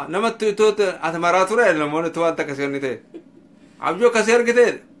 Namatti itooti ati maraa ture namoonni itti wanta akkasii onni ta'e. Abjuu akkasii argite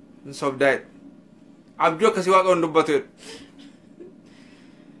hin sobdaa'edha. Abjuu akkasii waaqa hin dubbatedha.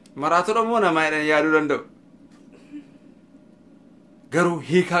 Maraa ture immoo namaa yaaduu danda'u. Garuu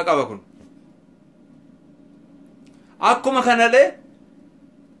hiikaa qaba kun. Akkuma kanallee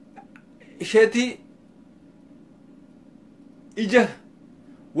isheetii ija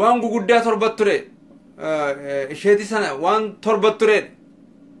waan guguddaa torbat ture. Isheetii sana waan torbat ture.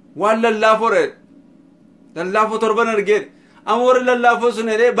 Waan lallaafoo dha. Lallaafoo torban argee. Amma warri lallaafoo sun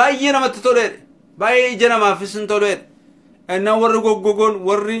baay'ee namatti tole. Baay'ee ija namaafis hin tole. Innaan warri goggogoon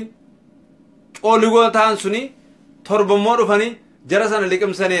warri cooligoo ta'an suni torbammoo dhufanii jara sana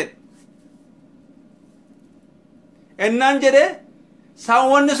liqimsanee. Innaan jedhee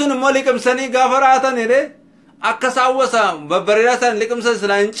saawwanni sun immoo liqimsanii gaafa raatan akka saawwa babbareedaa sana liqimsan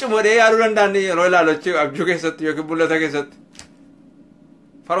silaa hin cimodhee yaaduu danda'an yeroo ilaalu abjuu keessatti yookiin mul'ata keessatti.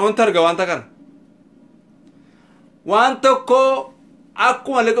 Fara'oontu arga wanta kana. Waan tokko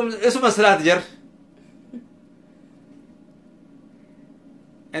akkuma liqimsa isuma silaati jarri.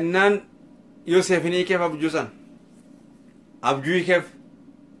 Innaan Yoosefin hiikeef abjuu sana. Abjuu hiikeef.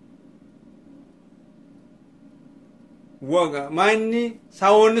 Maanni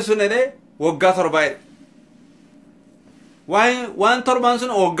saawwanni sun waggaa torbaa'edha. Waan torbaan sun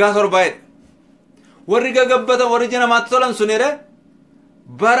waggaa torbaa'edha. Warri gagabbatan warri ija namaatti tolan sun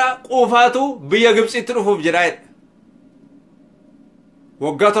bara quufaatu biyya Gibxiitti dhufuuf jedhaa'edha.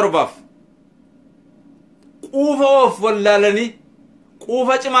 Waggaa torbaaf. Quufa of wallaalanii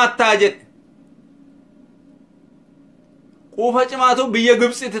quufa cimaat ta'a jedhe. Quufa cimaatu biyya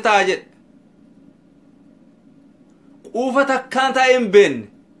Gibxiitti ta'a jedhe. Quufa takkaan taa'ee hin beenne.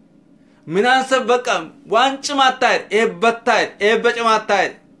 Minaansa bakka waan cimaat taa'edha. Eebbat taa'edha. Eebba cimaat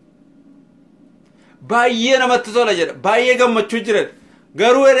taa'edha. Baay'ee namatti tola jedha. Baay'ee gammachuu jira.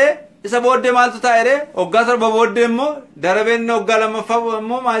 Garuu isa booddee maaltu taa'edha? Waggaa torba booddee immoo darabeen waggaa lammaffaa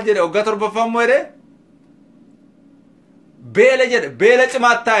immoo maal jedhe? Waggaa torbaffaa immoo beela jedhe. Beela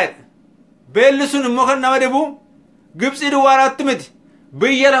cimaat taa'edha. Beelli sun immoo kan nama dhibu Gibxii duwwaa irratti miti.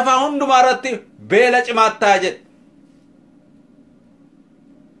 Biyya lafaa hundumaa irratti beela cimaat ta'a jedhe.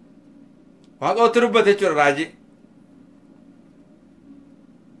 Waaqotti dubbate jechuudha raajii.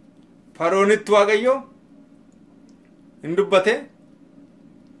 Faroonitti waaqayyo hin dubbate.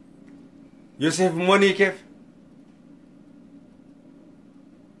 Yoosef immoo ni hiikeef.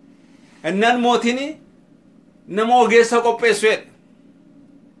 Innaan mootiin nama ogeessa qopheessu jedhe.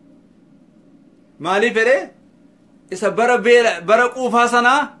 Maaliif jedhee isa bara quufaa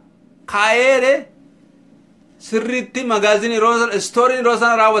sanaa kaa'ee sirriitti magaaziin istooriin yeroo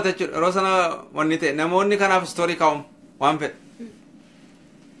sana raawwate jechuudha. Yeroo sana wanni ta'e namoonni kanaaf istoorii kaa'uun waan fedhe.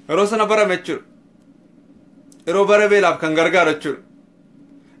 Yeroo sana barame jechuudha. Yeroo bara beelaaf kan gargaaru jechuudha.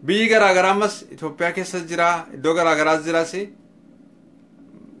 biyyi garaagaraa ammas Itoophiyaa keessa jira iddoo garaagaraas jiraas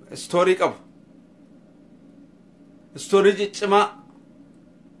istoorii qabu istoorii ciccimaa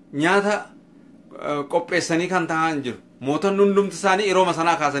nyaata qopheessanii kan ta'an jiru mootonni hundumti isaanii yerooma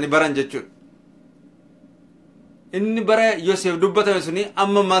sanaa kaasanii baran jechuudha inni bara Yoosef dubbatame suni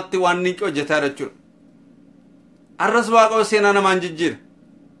amma maatti waan ninqi hojjetaa jechuudha arras Waaqayyo seenaa namaan jijjiira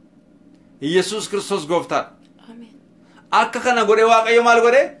Yesuus Kiristoos gooftaa akka kana godhe Waaqayyo maal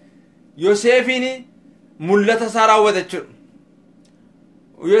godhe Yoosefin mul'ata isaa raawwate jechuudha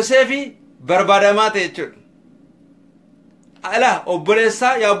Yoosefi barbaadamaa ta'e jechuudha ala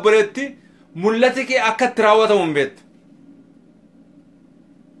obboleessaa yaa obboleetti mul'ati kee akka itti raawwatamu hin beektu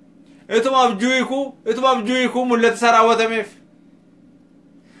etuma abjuuyiku mul'ata isaa raawwatameef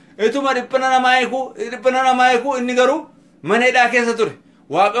etuma dhiphina namaa eeku inni garuu mana hidhaa keessa ture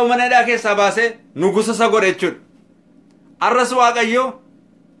Waaqayyo mana hidhaa keessaa baasee nugusa isa godhe jechuudha arras Waaqayyo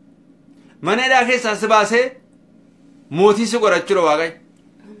mana hidhaa keessaa si baasee mootii si godha jechuudha Waaqayyo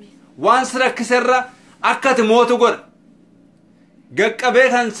waan si rakkiserra akka ati mootu godha gaqqabee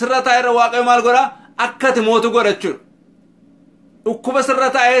kan sirra taa'erra Waaqayyo maal godha akka ati mootu godha jechuudha dhukkuba sirra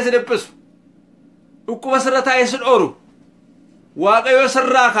taa'ee si dhiphisu dhukkuba sirra taa'ee si dhooru Waaqayyo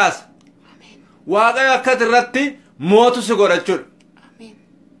sirraa kaasa Waaqayyo akka ati irratti mootu si godha jechuudha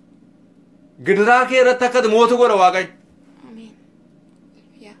gidiraa kee irratti akka ati mootu godha Waaqayyo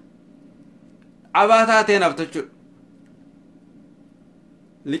abaataa ta'e naftu jechuudha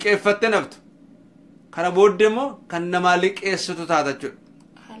liqeeffatte naftu kana booddee immoo kan namaa liqeessitu taata jechuudha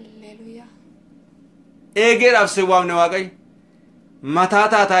halleluuyaa eegeedhaaf si waamne Waaqayyo mataa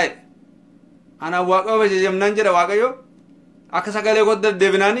taataa'e ana Waaqayyo bajajamnaan jedha Waaqayyo akka sagalee koo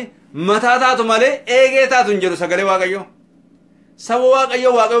deddeebinaani mataa taatu malee eegee taatu hin jedhu sagalee Waaqayyo saba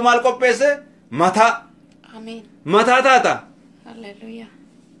Waaqayyo maal qopheesse mataa ameen mataa taata halleluuyaa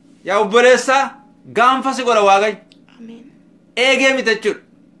yaa obboleessaa gaanfa si godha Waaqayyo ameen eegee miti jechuudha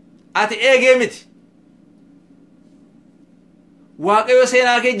ati eegee miti Waaqayyo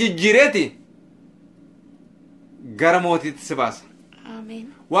seenaa kee jijjiireeti gara mootiitti si baasa ameen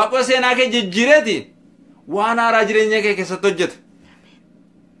Waaqayyo seenaa kee jijjiireeti waan haaraa jireenya kee keessatti hojjeta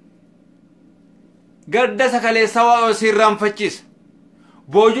gadda sakaleessaa Waaqayyo si irraanfachiisa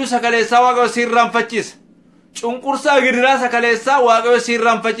boojuu sakaleessaa Waaqayyo si irraanfachiisa cunqursaa gidiraa sakaleessaa Waaqayyo si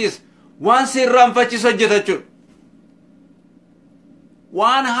irraanfachiisa waan si irraanfachiisu hojjeta jechuudha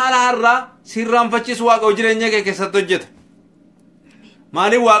waan haala har'aa si irraanfachiisu Waaqayyo jireenya kee keessatti hojjeta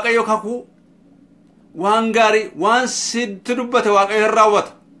maaliif Waaqayyo kakuu waan gaarii waan sitti dubbate Waaqayyo hin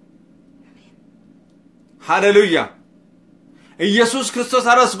raawwata haleluuyaa Yesuus Kiristoos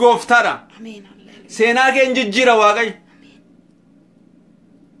har'as gooftaadha seenaa kee jijjiira Waaqayyo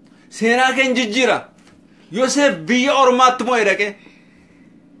seenaa kee jijjiira Yoosef biyya ormaatti moo dhaqe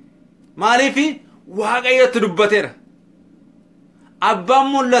maaliif Waaqayyo itti dubbateera abbaan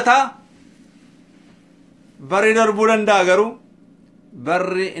mul'ataa barri darbuu danda'a garuu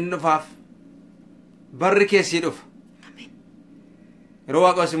barri inni dhufaaf barri keessii dhufa yeroo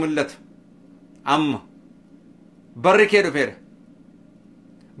Waaqayyo si mul'atu amma barri kee dhufeera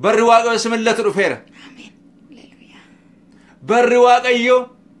barri Waaqayyo si mul'atu dhufeera barri Waaqayyo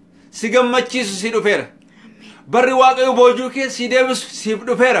si gammachiisu si dhufeera barri Waaqayyo boojuu kee si deebisu siif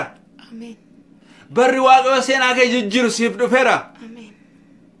dhufeera barri Waaqayyo seenaa kee jijjiiru siif dhufeera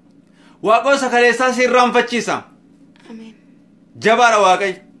Waaqayyo sakaleessaa si irraanfachiisa jabaadha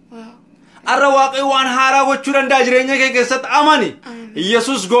Waaqayyo arra Waaqayyo waan haaraa gochuu danda'a jireenya kee keessatti amani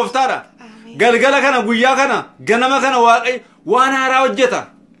Yesuus gooftaadha galgala kana guyyaa kana ganama kana Waaqayyo waan haaraa hojjeta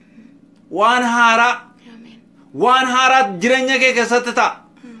waan haaraa jireenya kee keessatti ta'a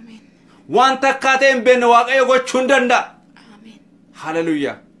waan takkaa ta'e hin beekne Waaqayyo gochuu danda'a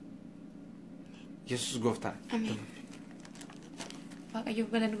haleluuyaa Yesuus gooftaadha Waaqayyo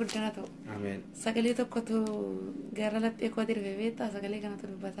galan guddana ta'u ameen sagalee tokkotu gara laphee koo dirbe beektaa sagalee kanatu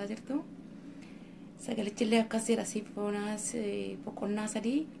dubbataa jirtu sagalichillee akkasiidha boqonnaa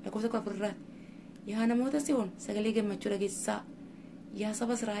 3 lakkoofsa 4 yaa namoota Sihoon sagalee gammachuu dhageessisaa yaa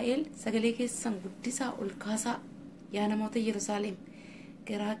saba Israa'el sagalee keessan guddisaa ol kaasaa yaa namoota Yerusaalem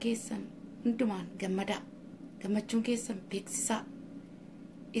garaa keessan hundumaan gammadaa gammachuun keessan beeksisaa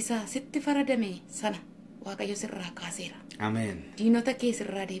isa sitti faradame sana Waaqayyo sirraa kaaseera ameen diinota kee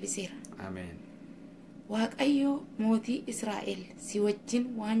sirraa deebiseera ameen Waaqayyo mootii Israa'el si wajjin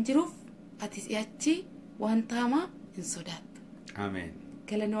waan jiruuf ati si'achi waan taamaa hin sodaattu ameen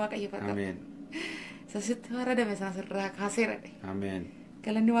galanni Waaqayyo fata ameen sitti faradame sana sirraa kaaseera ameen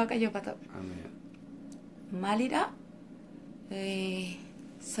galanni Waaqayyo fata ameen maalidha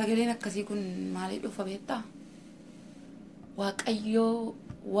sagaleen akkasii kun maalii dhufa beektaa waaqayyoo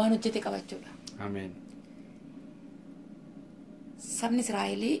waan hojjete qabachuudha. Ameen. Sabni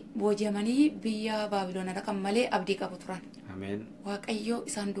Israa'elii booji'amanii biyya Baabiloon dhaqan malee abdii qabu turan. Ameen. Waaqayyoo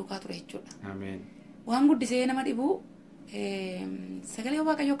isaan duukaa ture jechuudha. Ameen. Waan guddisee nama dhibu sagalee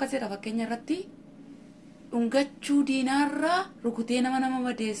waaqayyoo akkas jedha fakkeenya irratti dhungachuu diinaarraa rukutee nama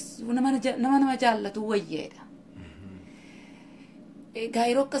madeessu nama jaallatu wayyeedha. Egaa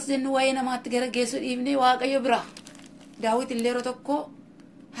yeroo akkas jennu waa'ee namaatti gara geessu dhiifnee waaqayyo bira Daawit illee yeroo tokko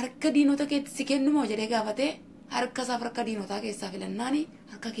harka diinota keetti si kennu moo jedhee gaafatee harka isaaf harka diinotaa keessaa filannaani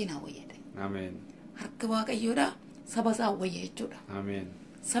harka keenyaa wayyeedha. Ameen. Harka waaqayyoodha saba isaa wayye jechuudha. Ameen.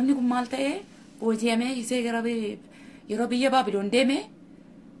 Sabni kun maal ta'ee booji'amee isee gara yeroo biyya Baabiloon deeme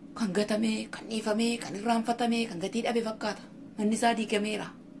kan gatame, kan dhiifame, kan irraanfatame, kan gatii dhabe fakkaata. Manni isaa diigameera.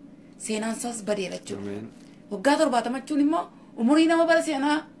 Seenaan isaas badeera jechuudha. Waggaa 70 jechuun immoo umurii nama bara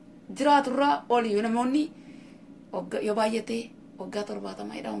seenaa jiraaturraa oli namoonni yoo baay'ate waggaa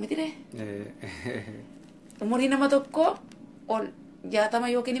 70 jedhamu mitire. Umurii nama tokko ol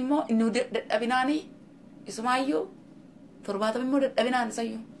 60 yookiin immoo inni dadhabinaani isumaayyuu 70 immoo dadhabinaan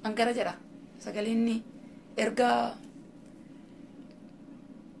isayyuu hangara jedha. Sagaleen erga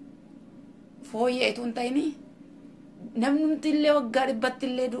fooyya'eetu hin ta'ini namni illee waggaa 100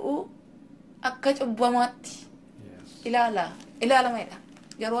 illee du'u akka cubbamaatti ilaalamaadha.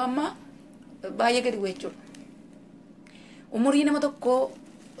 Garuu amma baay'ee gadi bu'e jechuudha. Umurii nama tokko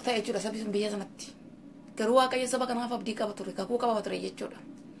ta'e jechuudha sabni sun biyya sanatti. Garuu waaqayyo saba kanaaf abdii qaba ture, kakuu qaba ture jechuudha.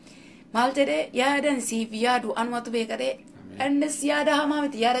 Maal jedhee yaadan siif yaadu anumatu beekadhee innis yaada hamaa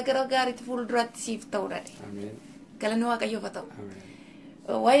miti yaada gara gaariitti fuulduratti siif ta'uudha. Galanni waaqayyoof haa ta'u.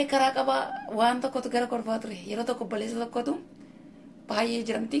 Waa'ee karaa qabaa waan tokkotu gara korfaa ture yeroo tokko obboleessa tokkotu baay'ee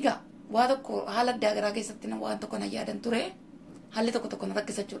jiramti egaa waa tokko haala addaa garaa keessatti waan tokko na yaadan ture haalli tokko na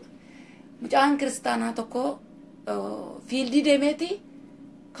rakkisa jechuudha. Mucaan kiristaanaa tokko fiildii deemeeti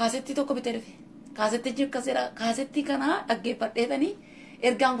kaasettii tokko bitee dhufe. Kaasettichi akkasidha. Kaasettii kana dhaggeeffadheetanii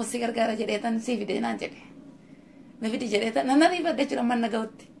ergaan kun si gargaara jedheetan si fide naan jedhe. Na fidi jedheetan nan ariifadhe jechuudha manna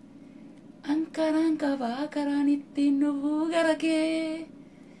ga'utti. Ankaraan qabaa karaan ittiin dhufuu gara kee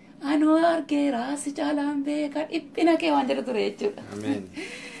anoo argeera si caalaan beeka dhiphina kee waan jedhu ture jechuudha.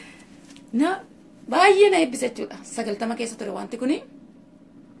 Na baay'ee na eebbise jechuudha. 90 keessa ture wanti kuni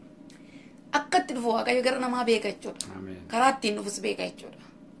akka itti dhufu waaqayyo gara namaa beeka jechuudha. Karaa ittiin dhufus beeka jechuudha.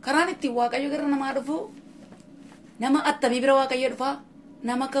 Karaan ittiin waaqayyo gara namaa dhufu nama attamii bira waaqayyo dhufa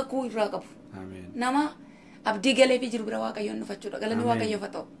nama kakuu irraa qabu. Nama abdii galeefi jiru bira waaqayyoon dhufa jechuudha. Galanni waaqayyoof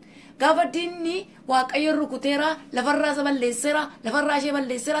haa ta'u. Gaafa diinni waaqayyoon rukuteera lafarraa isa balleesseera lafarraa ishee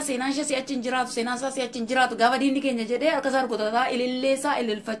balleesseera seenaan ishee si'achi hin jiraatu seenaan isaa si'achi hin jiraatu gaafa diinni keenya jedhee harka isaa rukutataa ililleessaa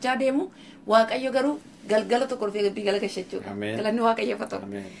ililfachaa deemu waaqayyo garuu galgala tokko dhufee gabbii gala gashe jechuudha. Galanni waaqayyoof haa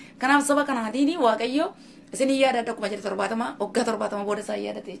ta'u. Kanaaf saba kanaatiin waaqayyo isin yaada akkuma jedhe 70 waggaa 70 booda isaa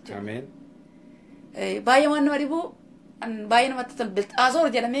yaadate jechuudha. Baay'ee waan nama dhibu baay'ee namatti tolu Bilxaasoor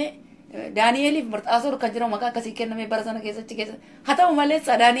jedhamee Daani'eeliif Bilxaasoor kan jedhamu maqaa akkasii kennamee bara sana keessatti haa ta'u malee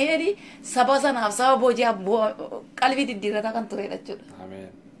Daani'eeli saba sanaaf saba booji'aaf qalbii diddiirrataa kan turedha jechuudha.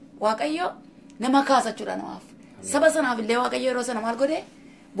 Waaqayyo nama kaasa jechuudha namaaf. Saba sanaaf illee waaqayyo yeroo sana maal godhe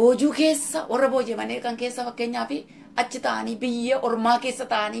boojuu keessa warra booji'amanii kan keessa fakkeenyaaf achi ta'anii biyya ormaa keessa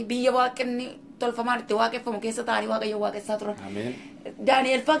ta'anii biyya waaqinni tolfamaan itti waaqeffamu keessa ta'anii waaqayyo waaqessaa turan.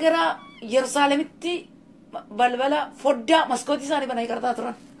 Daani'eel faa gara Yerusaalemitti balbala foddaa maskootii isaanii bananii qarxaa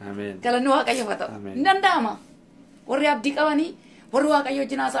turan. Galanni waaqayyoof haa ta'u. Hin danda'ama. Warri abdii qabanii warri waaqayyo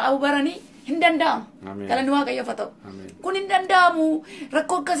wajjin haasa'uu baranii hin danda'amu. Galanni waaqayyoof haa ta'u. Kun hin danda'amu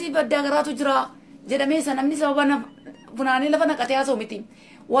rakkoo akkasii baddaa garaatu jira jedhamee sana namni sababa funaanee lafa naqatee haasa'u miti.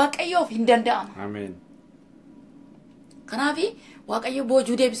 Waaqayyoof hin danda'ama. Kanaaf waaqayyo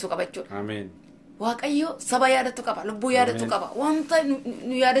boojuu deebisuu qaba jechuudha. Waaqayyo saba yaadatu qaba lubbuu yaadatu qaba wanta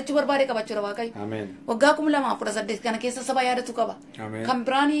nu yaadachuu barbaade qaba jechuudha waaqayyo. Waggaa 2018 kana keessa saba yaadatu qaba. Kan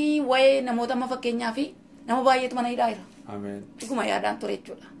biraanii waa'ee namoota amma fakkeenyaa fi nama baay'eetu mana hidhaa jira. Dhuguma yaadaan ture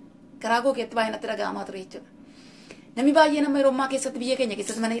jechuudha. Karaa koo keessatti baay'inatti dhaga'amaa ture jechuudha. Namni baay'ee nama yeroo ammaa keessatti biyya keenya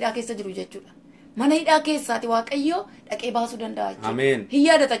keessatti mana hidhaa keessa jiru jechuudha. Mana hidhaa keessaati waaqayyo dhaqee baasuu danda'a jechuudha. Hin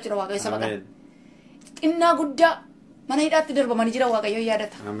yaadata jechuudha waaqayyo saba kana. Xinnaa guddaa mana hidhaatti darbamanii jira waaqayyo hin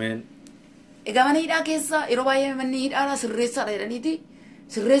yaadata. Egaa mana hidhaa keessa yeroo baay'ee manni hidhaadhaa sirreessaadha jedhaniiti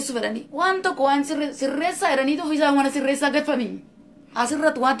sirreessu fedhanii waan tokko waan sirreessaa jedhaniitu ofiisaa mana sirreessaa galfamii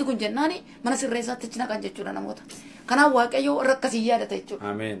asirratti wanti kun jennaani mana sirreessaatti achi naqan jechuudha namoota. Kanaaf waaqayyo warra akkasii yaadata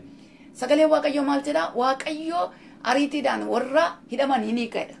jechuudha. Sagalee waaqayyo maal jedhaa waaqayyo ariitiidhaan warra hidhamanii ni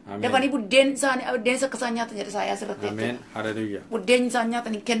hiikadha. Dafanii buddeen isaanii akka isaan nyaatan jedha Isaayyaas irratti jechuudha. Buddeen isaan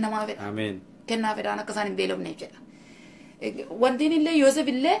nyaatan hin kennamaa fedha. Kennaa fedhaan akka isaan hin beelofneef jedha. Wantiin illee Yoosef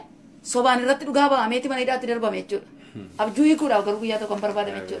illee sobaan irratti dhugaa ba'ameeti mana hidhaatti darbame jechuudha. abjuu hiikuudhaaf garuu guyyaa tokko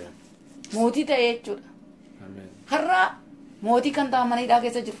barbaadame jechuudha. Mootii ta'ee jechuudha. Har'a mootii kan ta'an mana hidhaa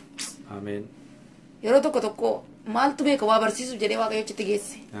keessa jiru. Yeroo tokko maaltu beeka waa barsiisuuf jedhee waaqayyo achitti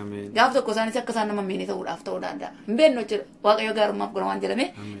geesse. Gaaf tokko isaanis akka isaan nama miine ta'uudhaaf ta'uu danda'a. Hin beeknu jechuudha. Waaqayyo gaarummaaf gona waan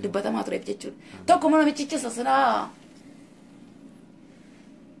jedhamee dubbatamaa tureef jechuudha. Tokko mana michicha sasanaa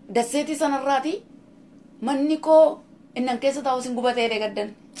dasseetii sanarraati manni koo innan keessa taa'u sin gubatee gaddan.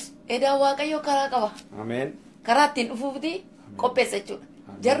 Edaa waaqayyo karaa qaba. Karaa ittiin dhufuufi qopheessa jechuudha.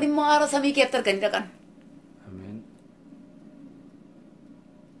 Jarri immoo haara samii keetti arganii dhaqan.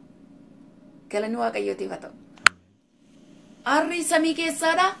 Galanni waaqayyootiif haa ta'u. Aarri samii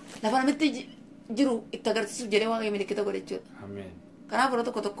keessaadha lafa namitti jiru itti agarsiisuuf jedhee waaqayyo milikkita godhe jechuudha. Kanaaf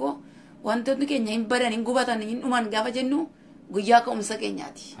yeroo tokko wantoonni keenya hin badan hin gubatan hin dhuman gaafa jennu guyyaa ka'umsa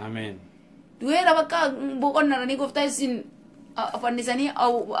keenyaati. Du'eera bakka boqonnaranii gooftaa isin fannisanii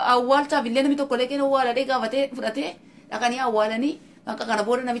awwaalchaaf illee namni tokko leekeen awwaaladhee gaafatee fudhatee dhaqanii awwaalanii bakka kana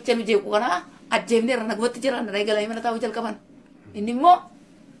booda namicha nu jeequ kana ajjeefneerra nagubatti jiran reegalanii mana taa'uu jalqaban. Inni immoo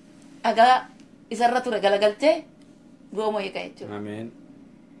dhagaa isarra ture galagalchee du'a mo'ee ka'e jechuudha.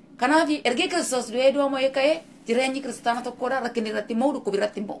 Kanaaf ergee Kiristoos du'ee du'a mo'ee ka'e jireenyi kiristaana tokkodha rakkinni irratti immoo dhukkubi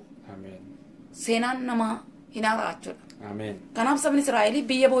irratti immoo. Seenaan nama hin haaraa jechuudha. Kanaaf sabni Israa'el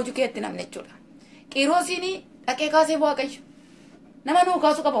biyya boojuu keetti namne jechuudha. Qiroosiin dhaqee kaasee waaqayyo. Nama nuu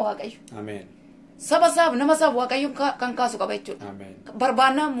kaasuu qaba waaqayyo. Saba isaaf nama isaaf waaqayyo kan kaasu qaba jechuudha.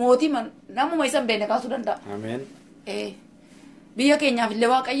 Barbaannaa mootii namuma isa hin beekne kaasuu danda'a. Biyya keenyaaf illee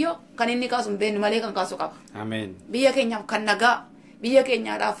waaqayyo kan inni kaasu hin beekne malee kan kaasu qaba. Biyya keenyaaf kan nagaa biyya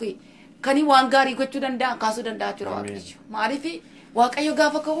keenyaadhaaf kan waan gaarii gochuu danda'a kaasuu danda'a jechuudha waaqayyo. Maaliif waaqayyo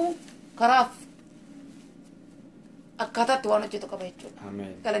gaafa ka'u karaaf akkaataatti waan hojjetu qaba jechuudha.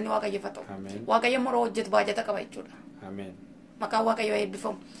 Galanni waaqayyoof haa ta'u. Waaqayyo immoo hojjetu baajata qaba jechuudha. Maqaan waaqayyoo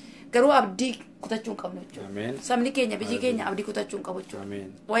eebbifamu. Garuu abdii kutachuu hin qabnu jechuudha. Sabni keenya biyyi keenya abdii kutachuu hin qabu jechuudha.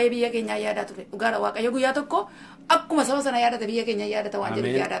 Waa'ee biyya keenyaa yaadaa ture. Dhugaadha waaqayyo guyyaa tokko akkuma saba sana yaadata biyya keenya yaadata waan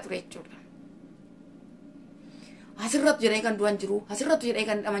jedhu yaadaa ture jechuudha. Asirratti jedhee kan du'an jiru, asirratti jedhee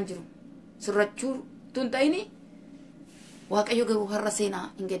kan hidhaman jiru. Sirrachuu tun ta'ini waaqayyo garuu har'a seenaa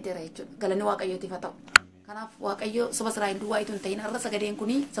hin geddera jechuudha. Galanni waaqayyootiif haa ta'u. Kanaaf waaqayyo saba Israa'el duwwaa itoo hin ta'in har'a sagaleen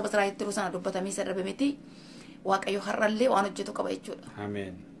kuni saba Israa'el tiruu sana dubbatamee isa darbameti waaqayyo har'allee waan hojjetu qaba jechuudha.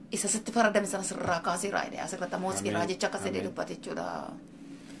 Isa sitti faradame sana sirraa kaasee raayidha asirratti ammoo siraa jecha akkas jedhee dubbate jechuudha.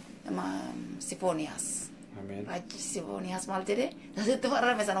 Sifooniyaas. Raaji Sifooniyaas maal jedhee sitti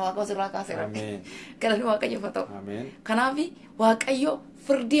faradame sana waaqayyo sirraa kaasee raayidha. Galanni waaqayyoof haa ta'u. Kanaaf waaqayyo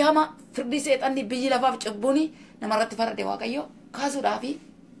firdii hamaa firdii seexanni biyyi lafaaf cubbuuni namarratti farade waaqayyo kaasuudhaafi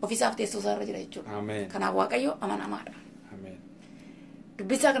ofiisaaf teessoo isaarra jira jechuudha. Kanaaf waaqayyo amanamaadha.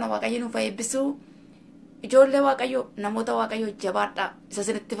 Dubbisaa kana waaqayyo nuuf eebbisuu ijoollee waaqayyo namoota waaqayyo jabaadhaa isa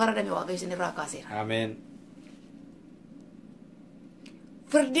isinitti faradame waaqayyo isinirraa kaaseera.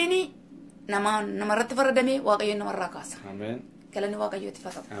 Firdiin namarratti faradame waaqayyo namarraa kaasa. Galanni waaqayyootiif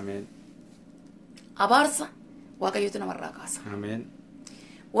haa ta'u. Abaarsa waaqayyootu namarraa kaasa.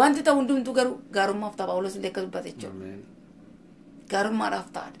 Wanti ta'u hundumtuu garuu gaarummaaf ta'a Phaawulos illee akka dubbate jechuudha. Gaarummaadhaaf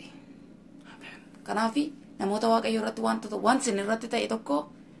ta'adhe. Kanaaf namoota waaqayyo irratti wanti isin irratti ta'e tokko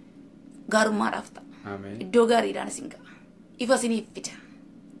gaarummaadhaaf ta'a. Iddoo gaariidhaan isin ga'a. Ifa isiniif fida.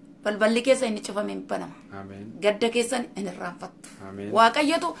 Balballi keessa inni cufame hin banama. Gadda keessan hin irraanfattu.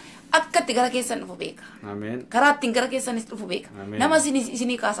 Waaqayyotu akka itti gara keessan dhufu beeka. Karaa ittiin gara keessanis dhufu beeka. Nama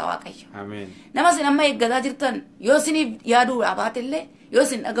isinii kaasa waaqayyo. Nama isin amma eeggataa jirtan yoo isiniif yaaduudhaa baatillee yoo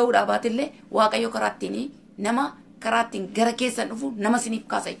isin dhaga'uudhaa baatillee waaqayyo karaa ittiin nama karaa ittiin gara keessan dhufu nama isiniif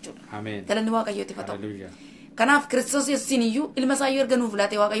kaasa jechuudha. Galanni waaqayyootiif haa ta'u. Kanaaf Kiristoos isiniyyuu ilma isaa yoo erga nuuf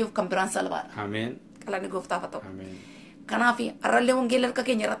laate waaqayyoof kan biraan salphaadha. Galanni gooftaaf haa ta'u. Kanaaf har'allee wangeela harka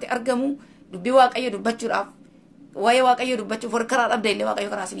keenya irratti argamu dubbii waaqayyo dubbachuudhaaf waa'ee waaqayyo dubbachuuf warra karaa dhabda illee waaqayyo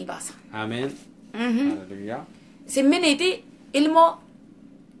karaa isinii baasa. Simminiiti ilmoo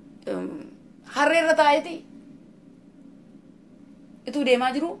harreerra taa'eeti ituu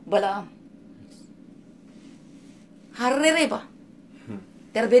deemaa jiru bala'am. Harree reeba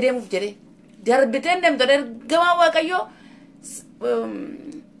darbee deemuuf jedhee darbiteen deemtu ergamaa waaqayyo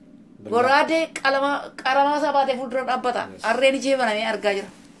goraadee qaramaa isaa baatee fuuldura dhaabbata. Harreen ishee banamee argaa jira.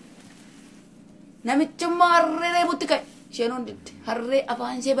 Namichummaa harree reebutti ka'e isheen hundatti harree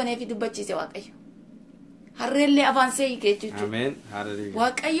afaan ishee banee fi dubbachiise waaqayyo. Harreellee afaan ishee hiikee jechuudha.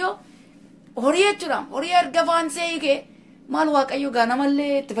 Waaqayyo horii jechuudha. Horii erga afaan ishee hiikee maal waaqayyo gaa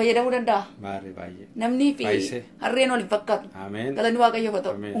namallee itti fayyadamuu danda'a. Namni fi harreen waliin fakkaatu. Galanni waaqayyo haa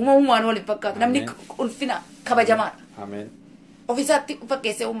ta'u. Uumamumaan waliin fakkaatu. Namni ulfina kabajamaadha. Ofiisaatti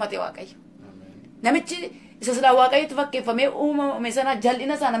fakkeessee uummate waaqayyo. Namichi isa silaa waaqayyotti fakkeeffamee uumame sana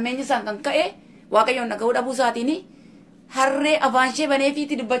jal'ina isaa nammeenyi isaan kan ka'e waaqayyoon dhaga'uu dhabuu isaatiin harree afaan ishee banee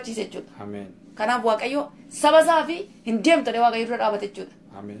fiitti dubbachiise jechuudha. Ameen. Kanaaf Waaqayyo saba isaa fi hin deemtone Waaqayyo dura dhaabbate jechuudha.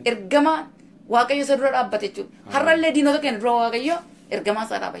 Ameen. Ergamaan Waaqayyo isa dura dhaabbate jechuudha. Har'allee diinota keenya dura Waaqayyo ergamaa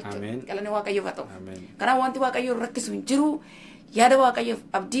isaa dhaaba jechuudha. Ameen. Galanni Waaqayyoof haa ta'u. Ameen. Kanaaf wanti Waaqayyo rakkisu hin jiru. Yaada Waaqayyoof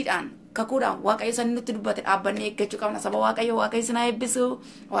abdiidhaan kakuudhaan Waaqayyo san nutti dubbate dhaabbannee eeggachuu qabna. Saba Waaqayyo Waaqayyo isin haa eebbisu.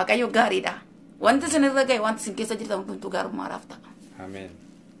 Waaqayyo gaariidha. Wanti isin irra gahe wanti isin keessa jirtan hundumtuu gaarummaadhaaf ta'a. Ameen.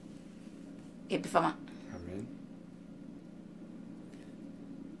 Eebbifama. Ameen.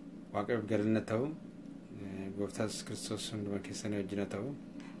 Waaqayyoof galanna ta'u. Gooftaas Kiristoos hunduma keessanii wajjin haa ta'u.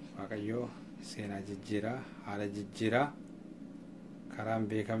 Waaqayyo seenaa jijjiiraa, haala jijjiiraa, karaa hin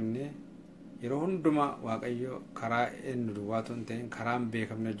beekamne yeroo hundumaa Waaqayyo karaa inni duwwaatu hin ta'in karaa hin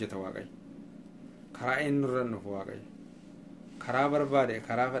beekamne hojjeta Waaqayyo. Karaa inni irra dhufu Waaqayyo. Karaa barbaade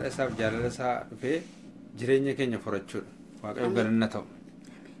karaa fedha isaaf jaalala isaa dhufee jireenya keenya furachuudha. Waaqayyo galanna ta'u.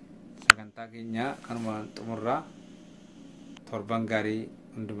 Sagantaa keenya kanumaan xumurraa torban gaarii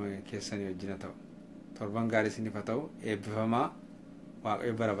hunduma keessanii wajjin haa ta'u. Torban gaarii isiniif haa ta'u eebbifamaa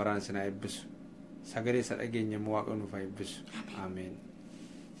Waaqayyo bara baraan isin haa eebbisu. Sagalee isa dhageenya immoo Waaqayyo nuuf haa eebbisu. Ameen.